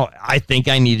again, now I think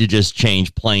I need to just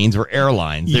change planes or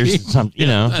airlines. There's some,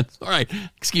 That's all right.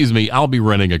 Excuse me. I'll be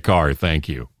renting a car. Thank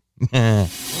you.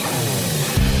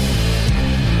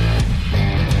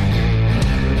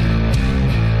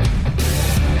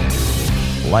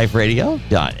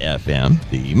 LifeRadio.fm,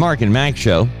 the Mark and Mack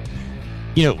Show.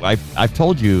 I've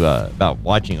told you about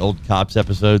watching old cops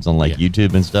episodes on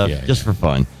YouTube and stuff, just for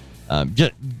fun.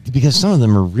 Just because some of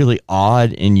them are really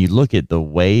odd, and you look at the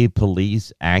way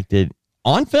police acted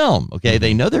on film. Okay,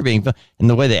 they know they're being filmed, and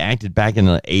the way they acted back in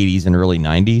the 80s and early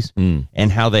 90s,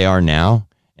 and how they are now,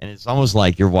 and it's almost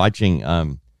like you're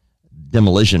watching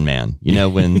Demolition Man.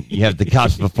 When you have the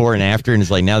cops before and after, and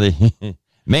it's like now the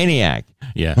maniac.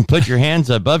 Yeah. Put your hands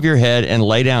above your head and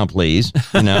lay down, please.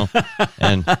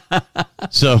 And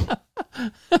so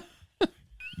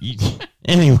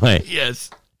anyway. Yes.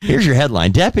 Here's your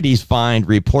headline. Deputies find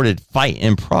reported fight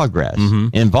in progress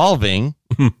involving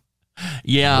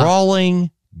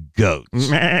brawling goats.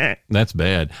 That's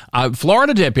bad.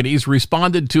 Florida deputies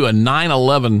responded to a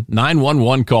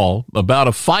 911 call about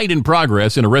a fight in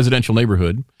progress in a residential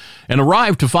neighborhood and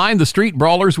arrived to find the street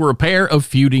brawlers were a pair of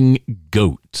feuding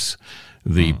goats.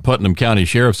 The Putnam County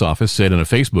Sheriff's Office said in a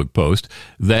Facebook post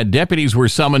that deputies were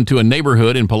summoned to a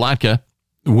neighborhood in Palatka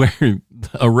where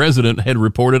a resident had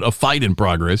reported a fight in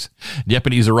progress.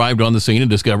 Deputies arrived on the scene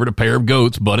and discovered a pair of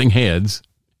goats butting heads.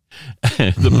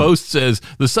 The post says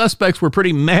the suspects were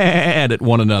pretty mad at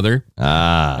one another,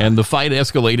 and the fight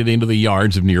escalated into the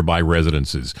yards of nearby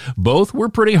residences. Both were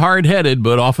pretty hard-headed,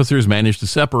 but officers managed to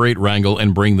separate, wrangle,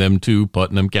 and bring them to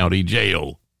Putnam County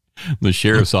Jail. The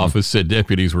sheriff's office said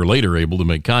deputies were later able to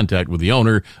make contact with the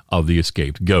owner of the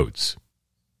escaped goats.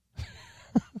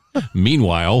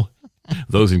 Meanwhile,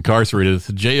 those incarcerated at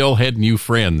the jail had new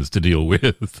friends to deal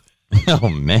with. Oh,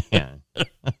 man.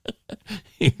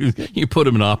 You put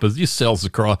them in opposite, you cells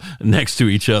across next to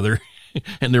each other,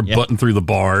 and they're butting through the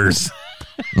bars.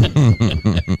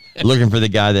 Looking for the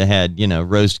guy that had,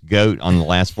 roast goat on the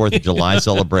last 4th of July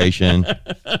celebration.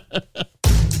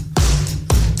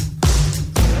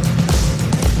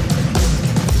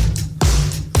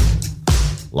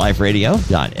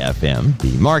 liferadio.fm,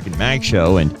 the Mark and Mack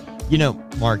Show. And, you know,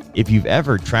 Mark, if you've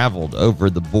ever traveled over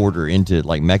the border into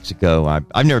like Mexico,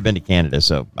 I've never been to Canada,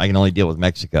 so I can only deal with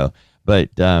Mexico. But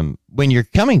when you're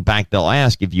coming back, they'll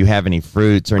ask if you have any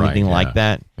fruits or anything like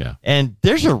that. Yeah. And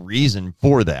there's a reason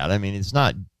for that. I mean, it's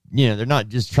not, you know, they're not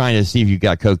just trying to see if you've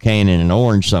got cocaine in an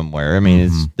orange somewhere. I mean,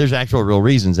 there's actual real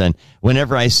reasons. And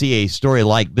whenever I see a story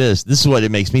like this is what it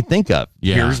makes me think of.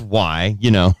 Yeah. Here's why, you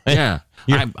know. Yeah.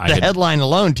 The headline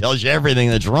alone tells you everything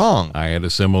that's wrong. I had a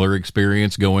similar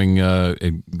experience going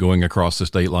across the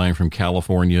state line from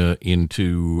California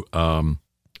into,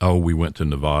 we went to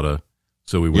Nevada.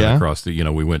 So we went across the,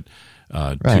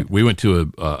 we went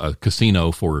to a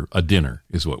casino for a dinner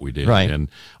is what we did. Right. And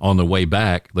on the way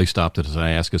back, they stopped us and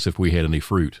asked us if we had any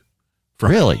fruit.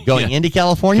 Really? Going into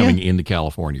California? Coming into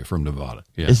California from Nevada.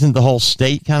 Yeah. Isn't the whole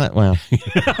state kind of, well.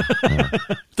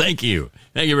 Thank you.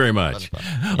 Thank you very much.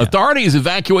 Authorities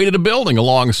evacuated a building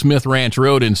along Smith Ranch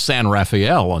Road in San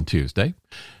Rafael on Tuesday.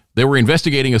 They were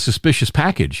investigating a suspicious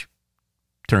package.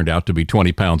 Turned out to be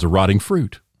 20 pounds of rotting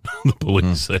fruit. The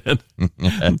police said.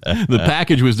 The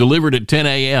package was delivered at 10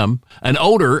 a.m. An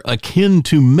odor akin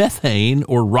to methane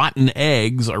or rotten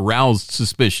eggs aroused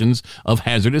suspicions of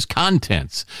hazardous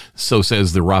contents. So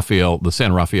says the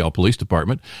San Rafael Police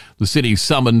Department. The city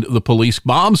summoned the police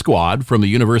bomb squad from the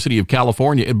University of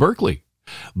California at Berkeley.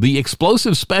 The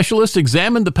explosive specialists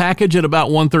examined the package at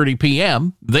about 1:30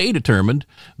 p.m. They determined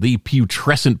the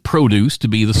putrescent produce to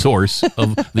be the source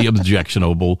of the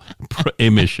objectionable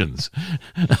emissions.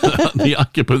 The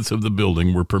occupants of the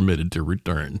building were permitted to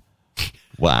return.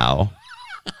 Wow.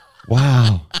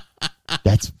 Wow.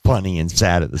 That's funny and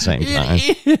sad at the same time.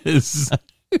 It is.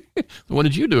 What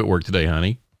did you do at work today,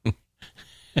 honey?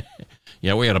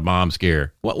 Yeah, we had a bomb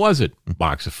scare. What was it?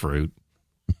 Box of fruit.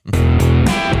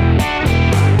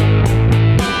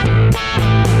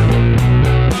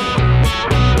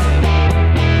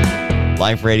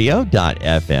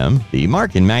 liferadio.fm, the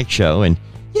Mark and Mack Show. And,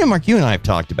 you know, Mark, you and I have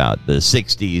talked about the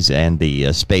 60s and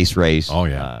the space race. Oh,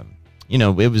 yeah.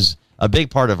 It was a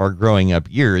big part of our growing up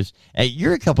years.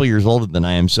 You're a couple years older than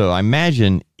I am, so I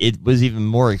imagine it was even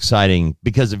more exciting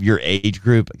because of your age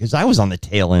group, because I was on the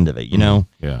tail end of it, you know?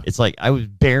 Yeah. It's like I was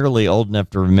barely old enough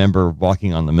to remember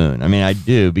walking on the moon. I mean, I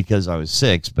do because I was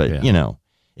 6, but, you know.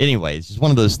 Anyway, it's just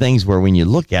one of those things where when you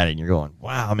look at it and you're going,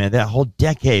 wow, man, that whole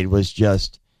decade was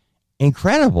just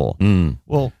incredible.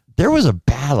 Well, there was a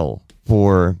battle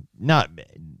for not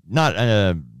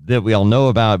that we all know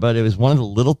about, but it was one of the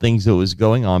little things that was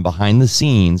going on behind the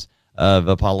scenes of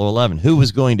Apollo 11. Who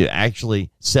was going to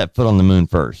actually set foot on the moon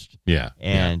first? Yeah.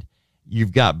 And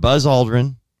you've got Buzz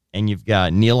Aldrin and you've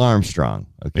got Neil Armstrong.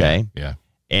 Okay. Yeah.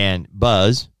 And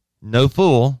Buzz, no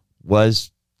fool,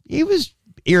 was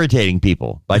irritating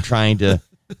people by trying to,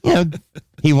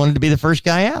 he wanted to be the first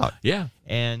guy out. Yeah.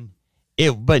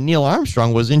 But Neil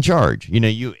Armstrong was in charge. You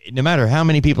know, no matter how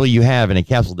many people you have in a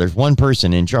capsule, there's one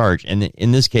person in charge. And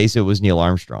in this case, it was Neil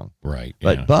Armstrong. Right.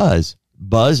 But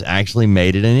Buzz actually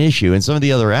made it an issue. And some of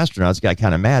the other astronauts got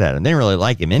kind of mad at him. They didn't really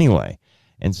like him anyway.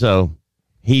 And so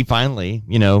he finally,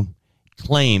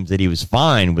 claims that he was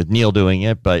fine with Neil doing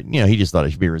it. But, he just thought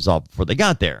it should be resolved before they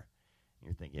got there.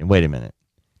 You're thinking, wait a minute.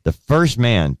 The first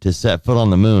man to set foot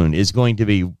on the moon is going to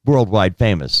be worldwide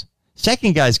famous.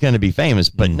 Second guy's going to be famous,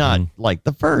 but not like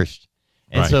the first.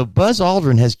 And so Buzz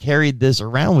Aldrin has carried this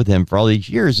around with him for all these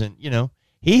years. And,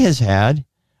 he has had,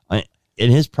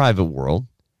 in his private world,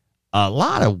 a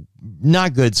lot of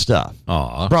not good stuff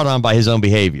brought on by his own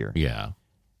behavior. Yeah.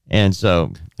 And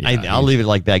so I'll leave it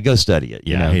like that. Go study it.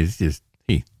 Yeah. He's just,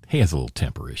 he has a little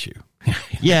temper issue.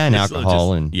 Yeah. And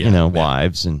alcohol and,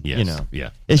 wives and,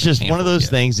 it's just one of those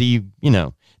things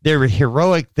that there were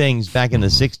heroic things back in the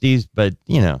 60s, but,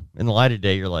 in the light of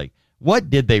day, you're like, what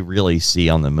did they really see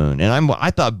on the moon? And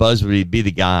I thought Buzz would be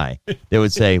the guy that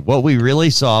would say, what we really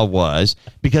saw was,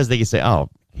 because they could say, oh,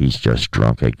 he's just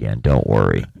drunk again. Don't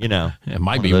worry. It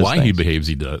might be why he bebehaves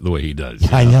the way he does.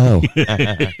 I know.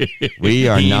 We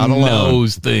are not alone. He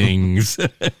knows things.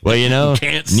 Well,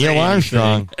 Neil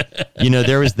Armstrong,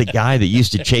 there was the guy that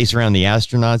used to chase around the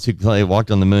astronauts who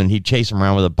walked on the moon. He'd chase them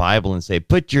around with a Bible and say,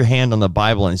 put your hand on the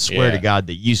Bible and swear to God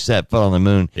that you set foot on the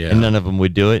moon. Yeah. And none of them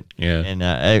would do it. Yeah. And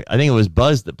I think it was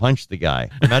Buzz that punched the guy.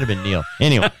 It might have been Neil.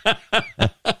 Anyway.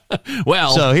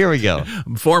 Well, so here we go.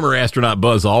 Former astronaut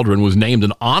Buzz Aldrin was named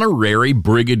an honorary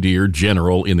brigadier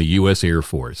general in the U.S. Air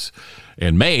Force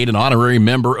and made an honorary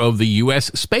member of the U.S.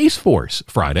 Space Force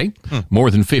Friday,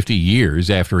 more than 50 years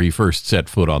after he first set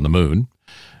foot on the moon.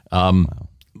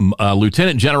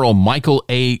 Lieutenant General Michael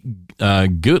A.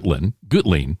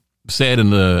 Gutlein said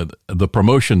in the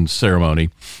promotion ceremony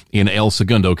in El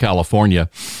Segundo, California,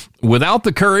 Without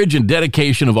the courage and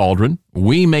dedication of Aldrin,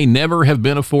 we may never have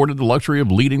been afforded the luxury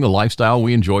of leading the lifestyle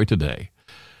we enjoy today.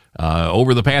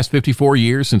 Over the past 54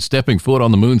 years since stepping foot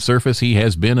on the moon's surface, he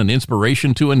has been an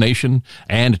inspiration to a nation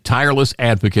and tireless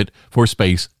advocate for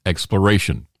space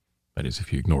exploration. That is,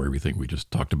 if you ignore everything we just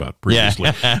talked about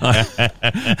previously. Yeah.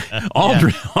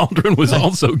 Aldrin was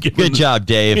also given... Good job,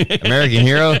 Dave. American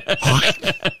hero.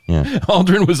 Yeah.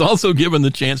 Aldrin was also given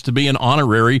the chance to be an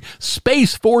honorary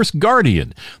Space Force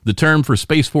Guardian, the term for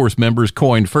Space Force members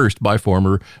coined first by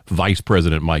former Vice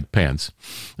President Mike Pence.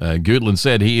 Goodland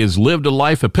said he has lived a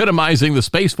life epitomizing the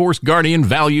Space Force Guardian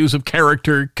values of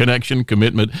character, connection,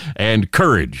 commitment, and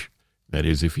courage. That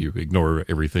is, if you ignore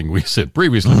everything we said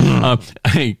previously.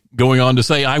 Going on to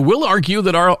say, I will argue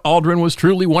that our Aldrin was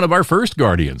truly one of our first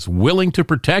guardians, willing to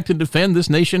protect and defend this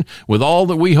nation with all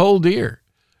that we hold dear.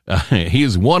 He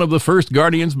is one of the first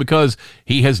guardians because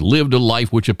he has lived a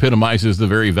life which epitomizes the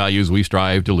very values we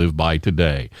strive to live by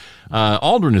today.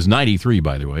 Aldrin is 93,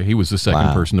 by the way. He was the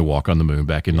second person to walk on the moon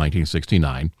back in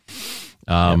 1969.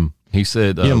 He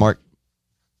said... Mark...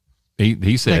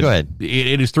 He said, go ahead.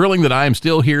 It is thrilling that I am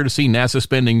still here to see NASA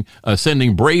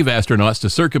sending brave astronauts to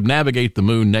circumnavigate the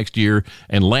moon next year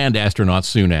and land astronauts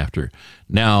soon after.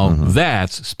 Now,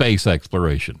 that's space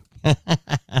exploration.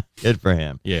 Good for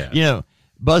him. Yeah.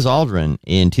 Buzz Aldrin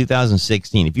in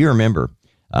 2016, if you remember,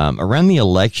 around the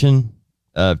election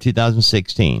of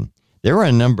 2016, there were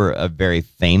a number of very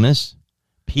famous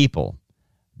people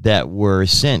that were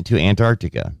sent to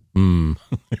Antarctica.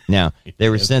 Now, they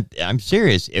were sent, I'm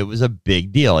serious, it was a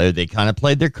big deal. They kind of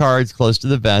played their cards close to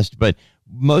the vest, but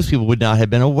most people would not have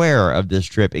been aware of this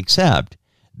trip except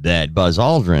that Buzz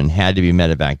Aldrin had to be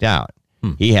medevaced out.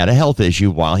 He had a health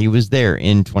issue while he was there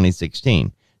in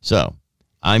 2016. So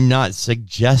I'm not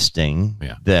suggesting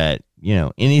that,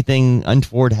 anything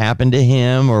untoward happened to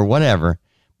him or whatever,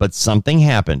 but something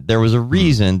happened. There was a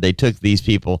reason they took these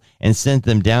people and sent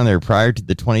them down there prior to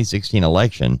the 2016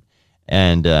 election.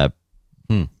 And,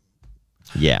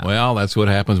 yeah. Well, that's what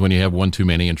happens when you have one too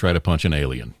many and try to punch an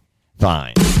alien.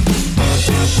 Fine.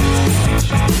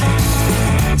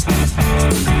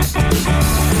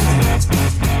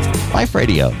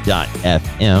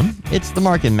 LifeRadio.fm. It's the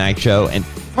Mark and Mack Show. And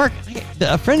Mark,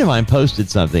 a friend of mine posted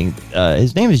something.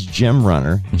 His name is Jim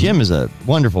Runner. Jim is a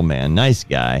wonderful man, nice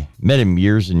guy. Met him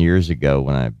years and years ago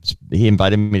when he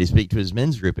invited me to speak to his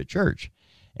men's group at church.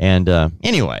 And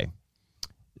anyway,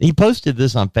 he posted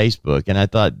this on Facebook, and I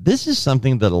thought, this is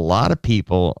something that a lot of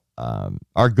people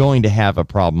are going to have a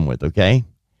problem with, okay?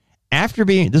 This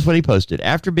is what he posted.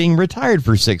 After being retired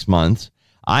for 6 months,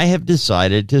 I have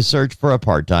decided to search for a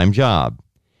part-time job.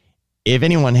 If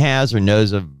anyone has or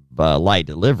knows of light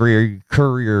delivery or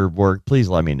courier work, please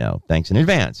let me know. Thanks in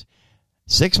advance.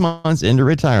 6 months into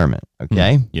retirement,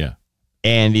 okay? Yeah.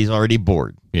 And he's already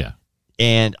bored. Yeah.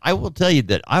 And I will tell you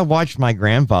that I watched my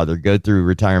grandfather go through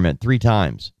retirement 3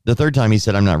 times. The third time he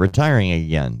said, I'm not retiring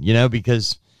again,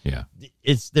 because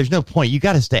there's no point. You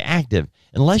got to stay active.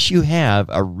 Unless you have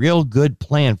a real good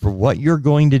plan for what you're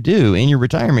going to do in your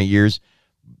retirement years,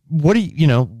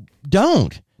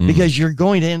 don't. Because you're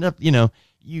going to end up, you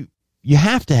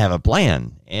have to have a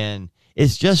plan. And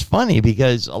it's just funny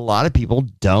because a lot of people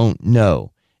don't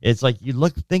know. It's like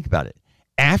think about it.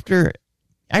 After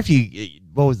you,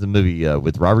 what was the movie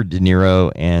with Robert De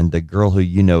Niro and the girl who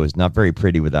is not very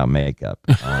pretty without makeup?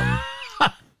 The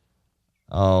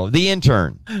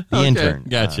Intern. Intern.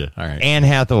 Gotcha. All right. Anne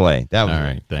Hathaway. That was all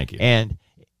right. Thank you. And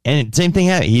same thing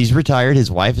happened. He's retired.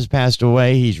 His wife has passed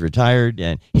away. He's retired,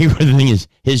 and the thing is,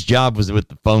 his job was with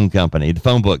the phone company, the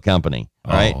phone book company.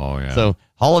 All right. Oh yeah. So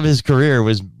all of his career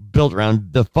was built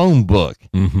around the phone book,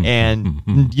 and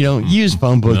you don't use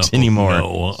phone books anymore.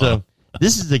 No. So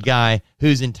this is a guy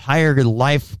whose entire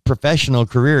life, professional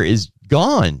career is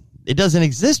gone. It doesn't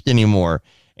exist anymore,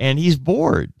 and he's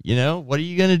bored. What are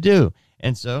you going to do?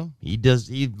 And so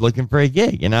he's looking for a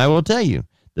gig. And I will tell you,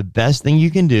 the best thing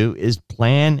you can do is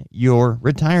plan your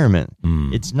retirement.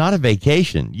 It's not a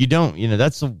vacation. You don't,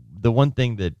 that's the one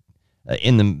thing that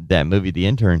in that movie, The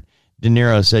Intern, De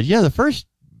Niro said, the first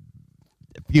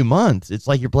few months, it's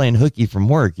like you're playing hooky from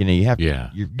work. You're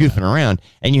goofing around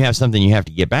and you have something you have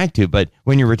to get back to. But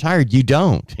when you're retired, you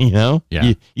don't, you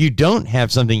don't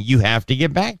have something you have to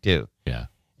get back to. Yeah.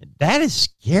 That is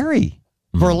scary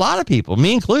for a lot of people,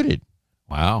 me included.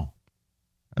 Wow.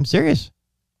 I'm serious.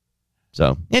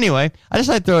 So anyway, I just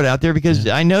like to throw it out there because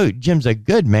I know Jim's a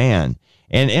good man.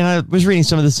 And I was reading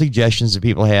some of the suggestions that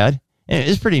people had, and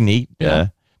it's pretty neat.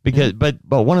 But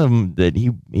one of them that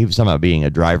he was talking about being a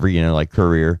driver, like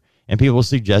courier, and people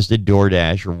suggested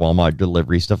DoorDash or Walmart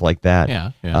delivery, stuff like that.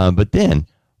 Yeah. But then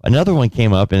another one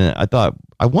came up, and I thought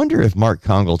I wonder if Mark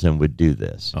Congleton would do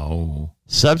this. Oh.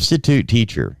 Substitute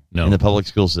teacher in the public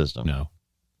school system. No.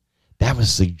 That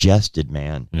was suggested,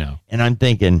 man. No. And I'm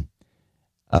thinking,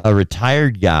 a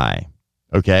retired guy,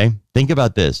 okay? Think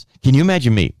about this. Can you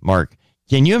imagine me, Mark?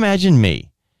 Can you imagine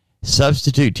me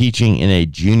substitute teaching in a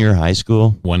junior high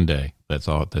school? One day. That's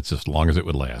all. That's as long as it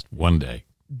would last. One day.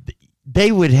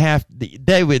 They would have, the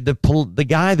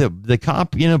guy, the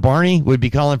cop, Barney, would be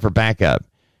calling for backup.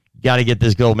 Got to get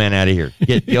this gold man out of here.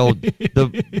 Get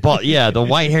the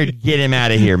white-haired, get him out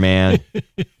of here, man.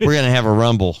 We're going to have a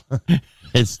rumble.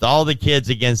 It's all the kids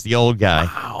against the old guy.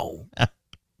 Wow.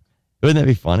 Wouldn't that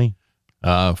be funny?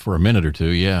 For a minute or two,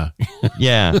 yeah.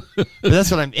 Yeah. But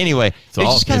that's what anyway, it's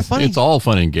just kind of funny. It's all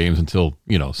fun and games until,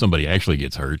 somebody actually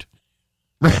gets hurt.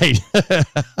 Right.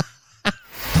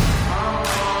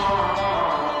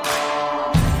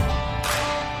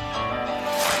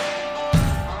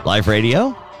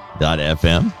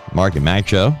 LifeRadio.fm, Mark and Mack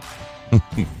Show.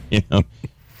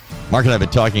 Mark and I have been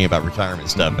talking about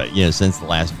retirement stuff, but since the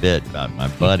last bit about my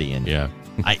buddy, and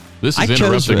this is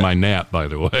interrupting my nap, by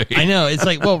the way. I know, it's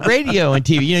like, well, radio and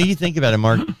TV. You think about it,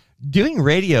 Mark. Doing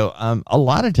radio, a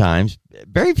lot of times,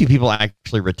 very few people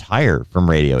actually retire from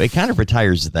radio. It kind of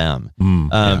retires them.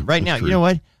 Right now, true. You know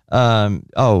what?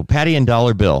 Patty and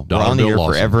Dollar Bill were on the air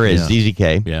forever as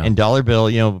ZZK. Yeah. And Dollar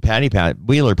Bill, Patty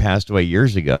Wheeler passed away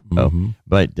years ago.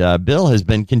 But Bill has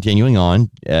been continuing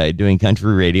on doing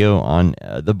country radio on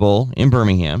the Bull in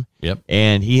Birmingham. Yep.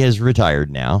 And he has retired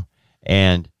now.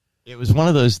 And it was one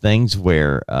of those things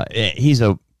where he's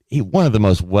one of the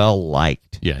most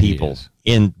well-liked people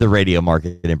in the radio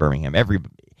market in Birmingham.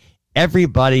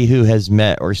 Everybody who has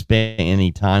met or spent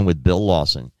any time with Bill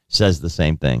Lawson says the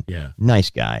same thing. Yeah. Nice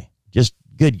guy. Just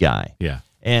good guy. Yeah.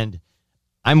 And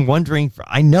I'm wondering,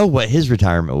 I know what his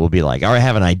retirement will be like, or I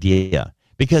have an idea,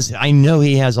 because I know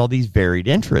he has all these varied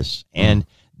interests. And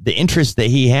the interest that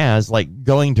he has, like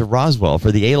going to Roswell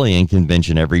for the alien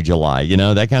convention every July,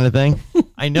 that kind of thing.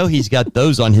 I know he's got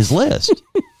those on his list.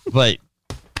 But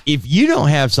if you don't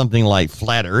have something like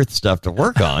flat earth stuff to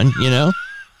work on,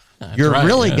 you're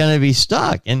really going to be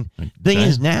stuck. And the thing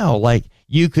is now, like,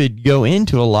 you could go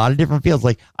into a lot of different fields.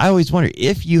 Like, I always wonder,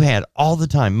 if you had all the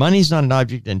time, money's not an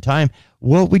object in time,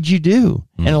 what would you do?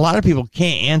 And a lot of people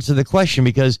can't answer the question,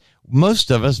 because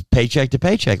most of us paycheck to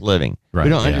paycheck living. Right, we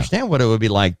don't understand what it would be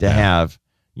like to have,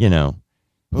 Yeah.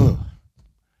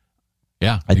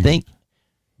 I think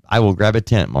I will grab a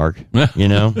tent, Mark,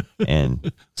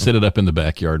 and sit it up in the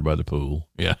backyard by the pool.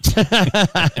 Yeah.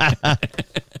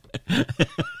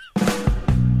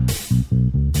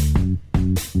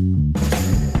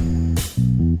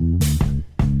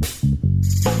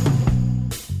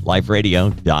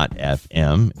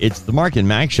 LifeRadio.fm. It's the Mark and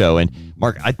Mack Show. And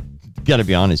Mark, I got to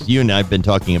be honest, you and I have been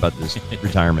talking about this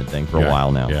retirement thing for a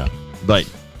while now. Yeah. But,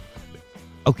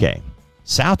 okay,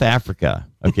 South Africa.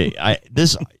 Okay,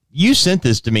 you sent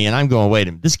this to me, and I'm going, wait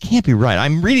a minute, this can't be right.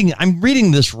 I'm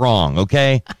reading this wrong,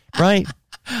 okay? Right?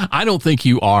 I don't think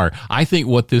you are. I think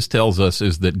what this tells us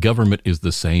is that government is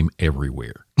the same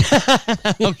everywhere.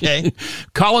 Okay.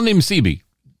 Colin Msibi,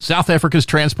 South Africa's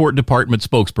Transport Department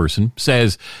spokesperson,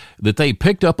 says that they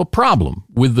picked up a problem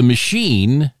with the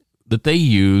machine that they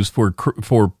use for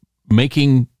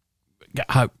making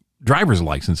driver's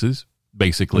licenses,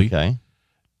 basically. Okay.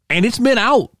 And it's been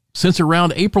out since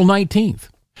around April 19th.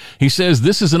 He says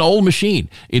this is an old machine.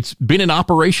 It's been in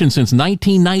operation since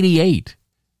 1998.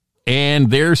 And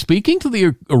they're speaking to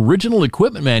the original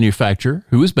equipment manufacturer,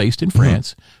 who is based in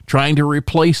France, trying to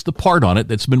replace the part on it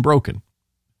that's been broken.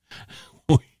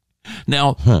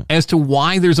 Now, as to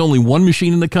why there's only one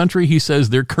machine in the country, he says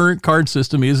their current card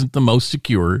system isn't the most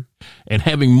secure, and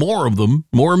having more of them,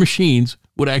 more machines,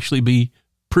 would actually be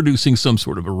producing some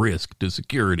sort of a risk to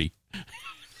security.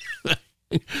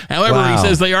 However, he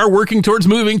says they are working towards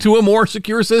moving to a more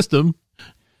secure system.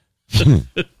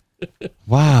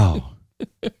 Wow.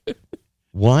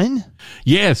 One?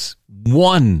 Yes,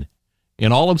 one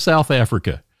in all of South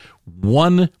Africa.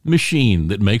 One machine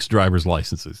that makes driver's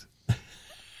licenses.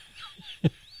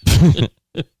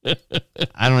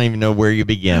 I don't even know where you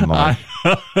begin, Mark.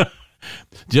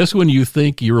 Just when you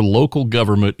think your local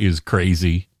government is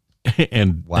crazy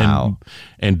and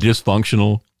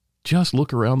dysfunctional, just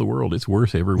look around the world. It's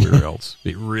worse everywhere else.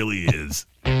 It really is.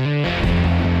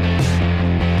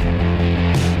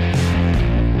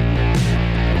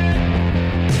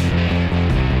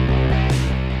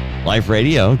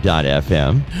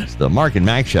 LifeRadio.fm. It's the Mark and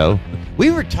Mack Show.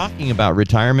 We were talking about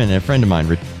retirement, and a friend of mine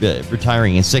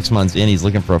retiring in 6 months in. He's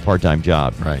looking for a part-time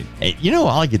job. Right. And,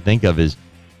 all I could think of is,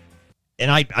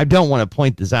 and I don't want to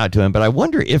point this out to him, but I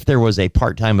wonder if there was a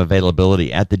part-time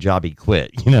availability at the job he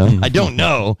quit. I don't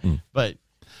know, but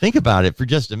think about it for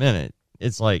just a minute.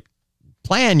 It's like,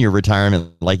 plan your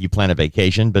retirement like you plan a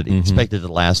vacation, but expect it to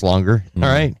last longer. All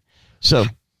right. So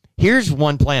here's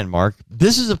one plan, Mark.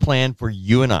 This is a plan for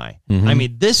you and I. I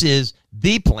mean, this is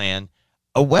the plan.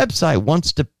 A website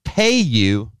wants to pay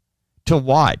you to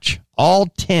watch all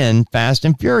 10 Fast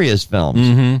and Furious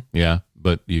films. Yeah.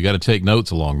 But you got to take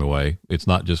notes along the way. It's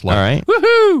not just like, all right.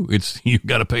 Woohoo! You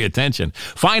got to pay attention.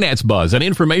 Finance Buzz, an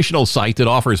informational site that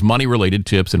offers money-related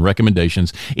tips and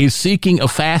recommendations, is seeking a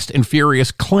Fast and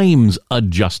Furious claims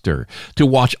adjuster to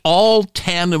watch all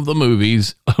 10 of the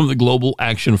movies of the global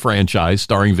action franchise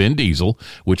starring Vin Diesel,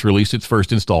 which released its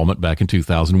first installment back in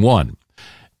 2001.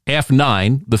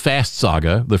 F9, the Fast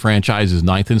Saga, the franchise's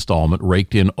 9th installment,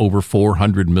 raked in over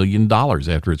 $400 million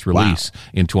after its release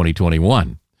in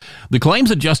 2021. The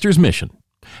claims adjuster's mission: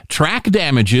 track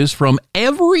damages from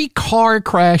every car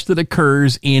crash that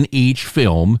occurs in each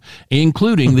film,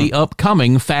 including the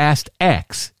upcoming Fast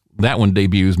X. That one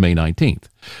debuts May 19th.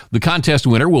 The contest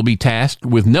winner will be tasked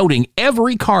with noting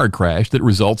every car crash that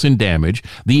results in damage,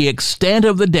 the extent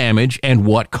of the damage, and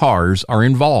what cars are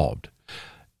involved.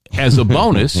 As a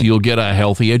bonus, you'll get a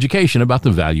healthy education about the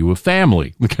value of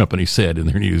family, the company said in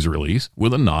their news release,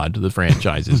 with a nod to the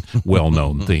franchise's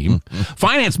well-known theme.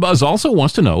 Finance Buzz also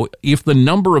wants to know if the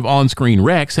number of on-screen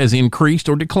wrecks has increased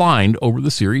or declined over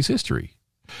the series' history.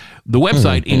 The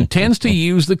website intends to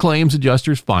use the claims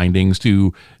adjuster's findings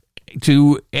to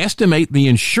estimate the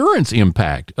insurance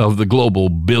impact of the global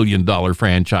billion-dollar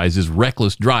franchise's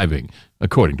reckless driving,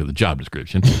 according to the job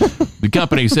description. The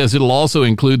company says it'll also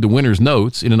include the winner's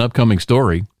notes in an upcoming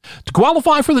story. To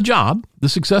qualify for the job, the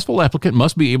successful applicant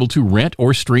must be able to rent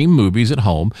or stream movies at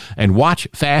home and watch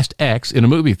Fast X in a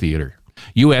movie theater.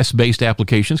 U.S.-based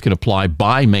applications can apply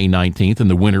by May 19th, and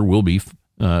the winner will be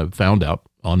found out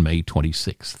on May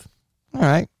 26th. All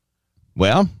right.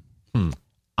 Well,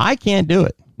 I can't do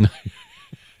it.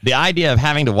 The idea of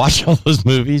having to watch all those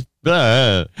movies,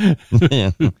 one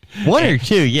or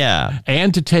two, yeah.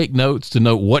 And to take notes to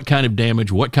know what kind of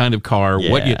damage, what kind of car,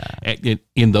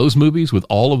 in those movies with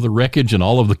all of the wreckage and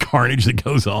all of the carnage that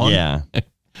goes on. Yeah.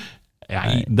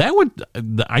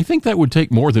 I think that would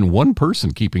take more than one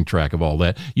person keeping track of all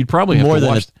that. You'd probably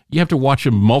have to watch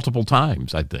them multiple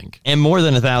times, I think. And more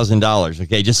than $1,000.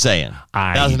 Okay, just saying.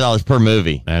 $1,000 per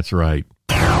movie. That's right.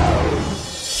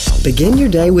 Begin your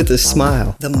day with a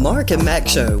smile. The Mark and Mack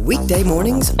Show, weekday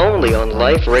mornings, only on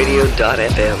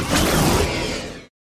liferadio.fm.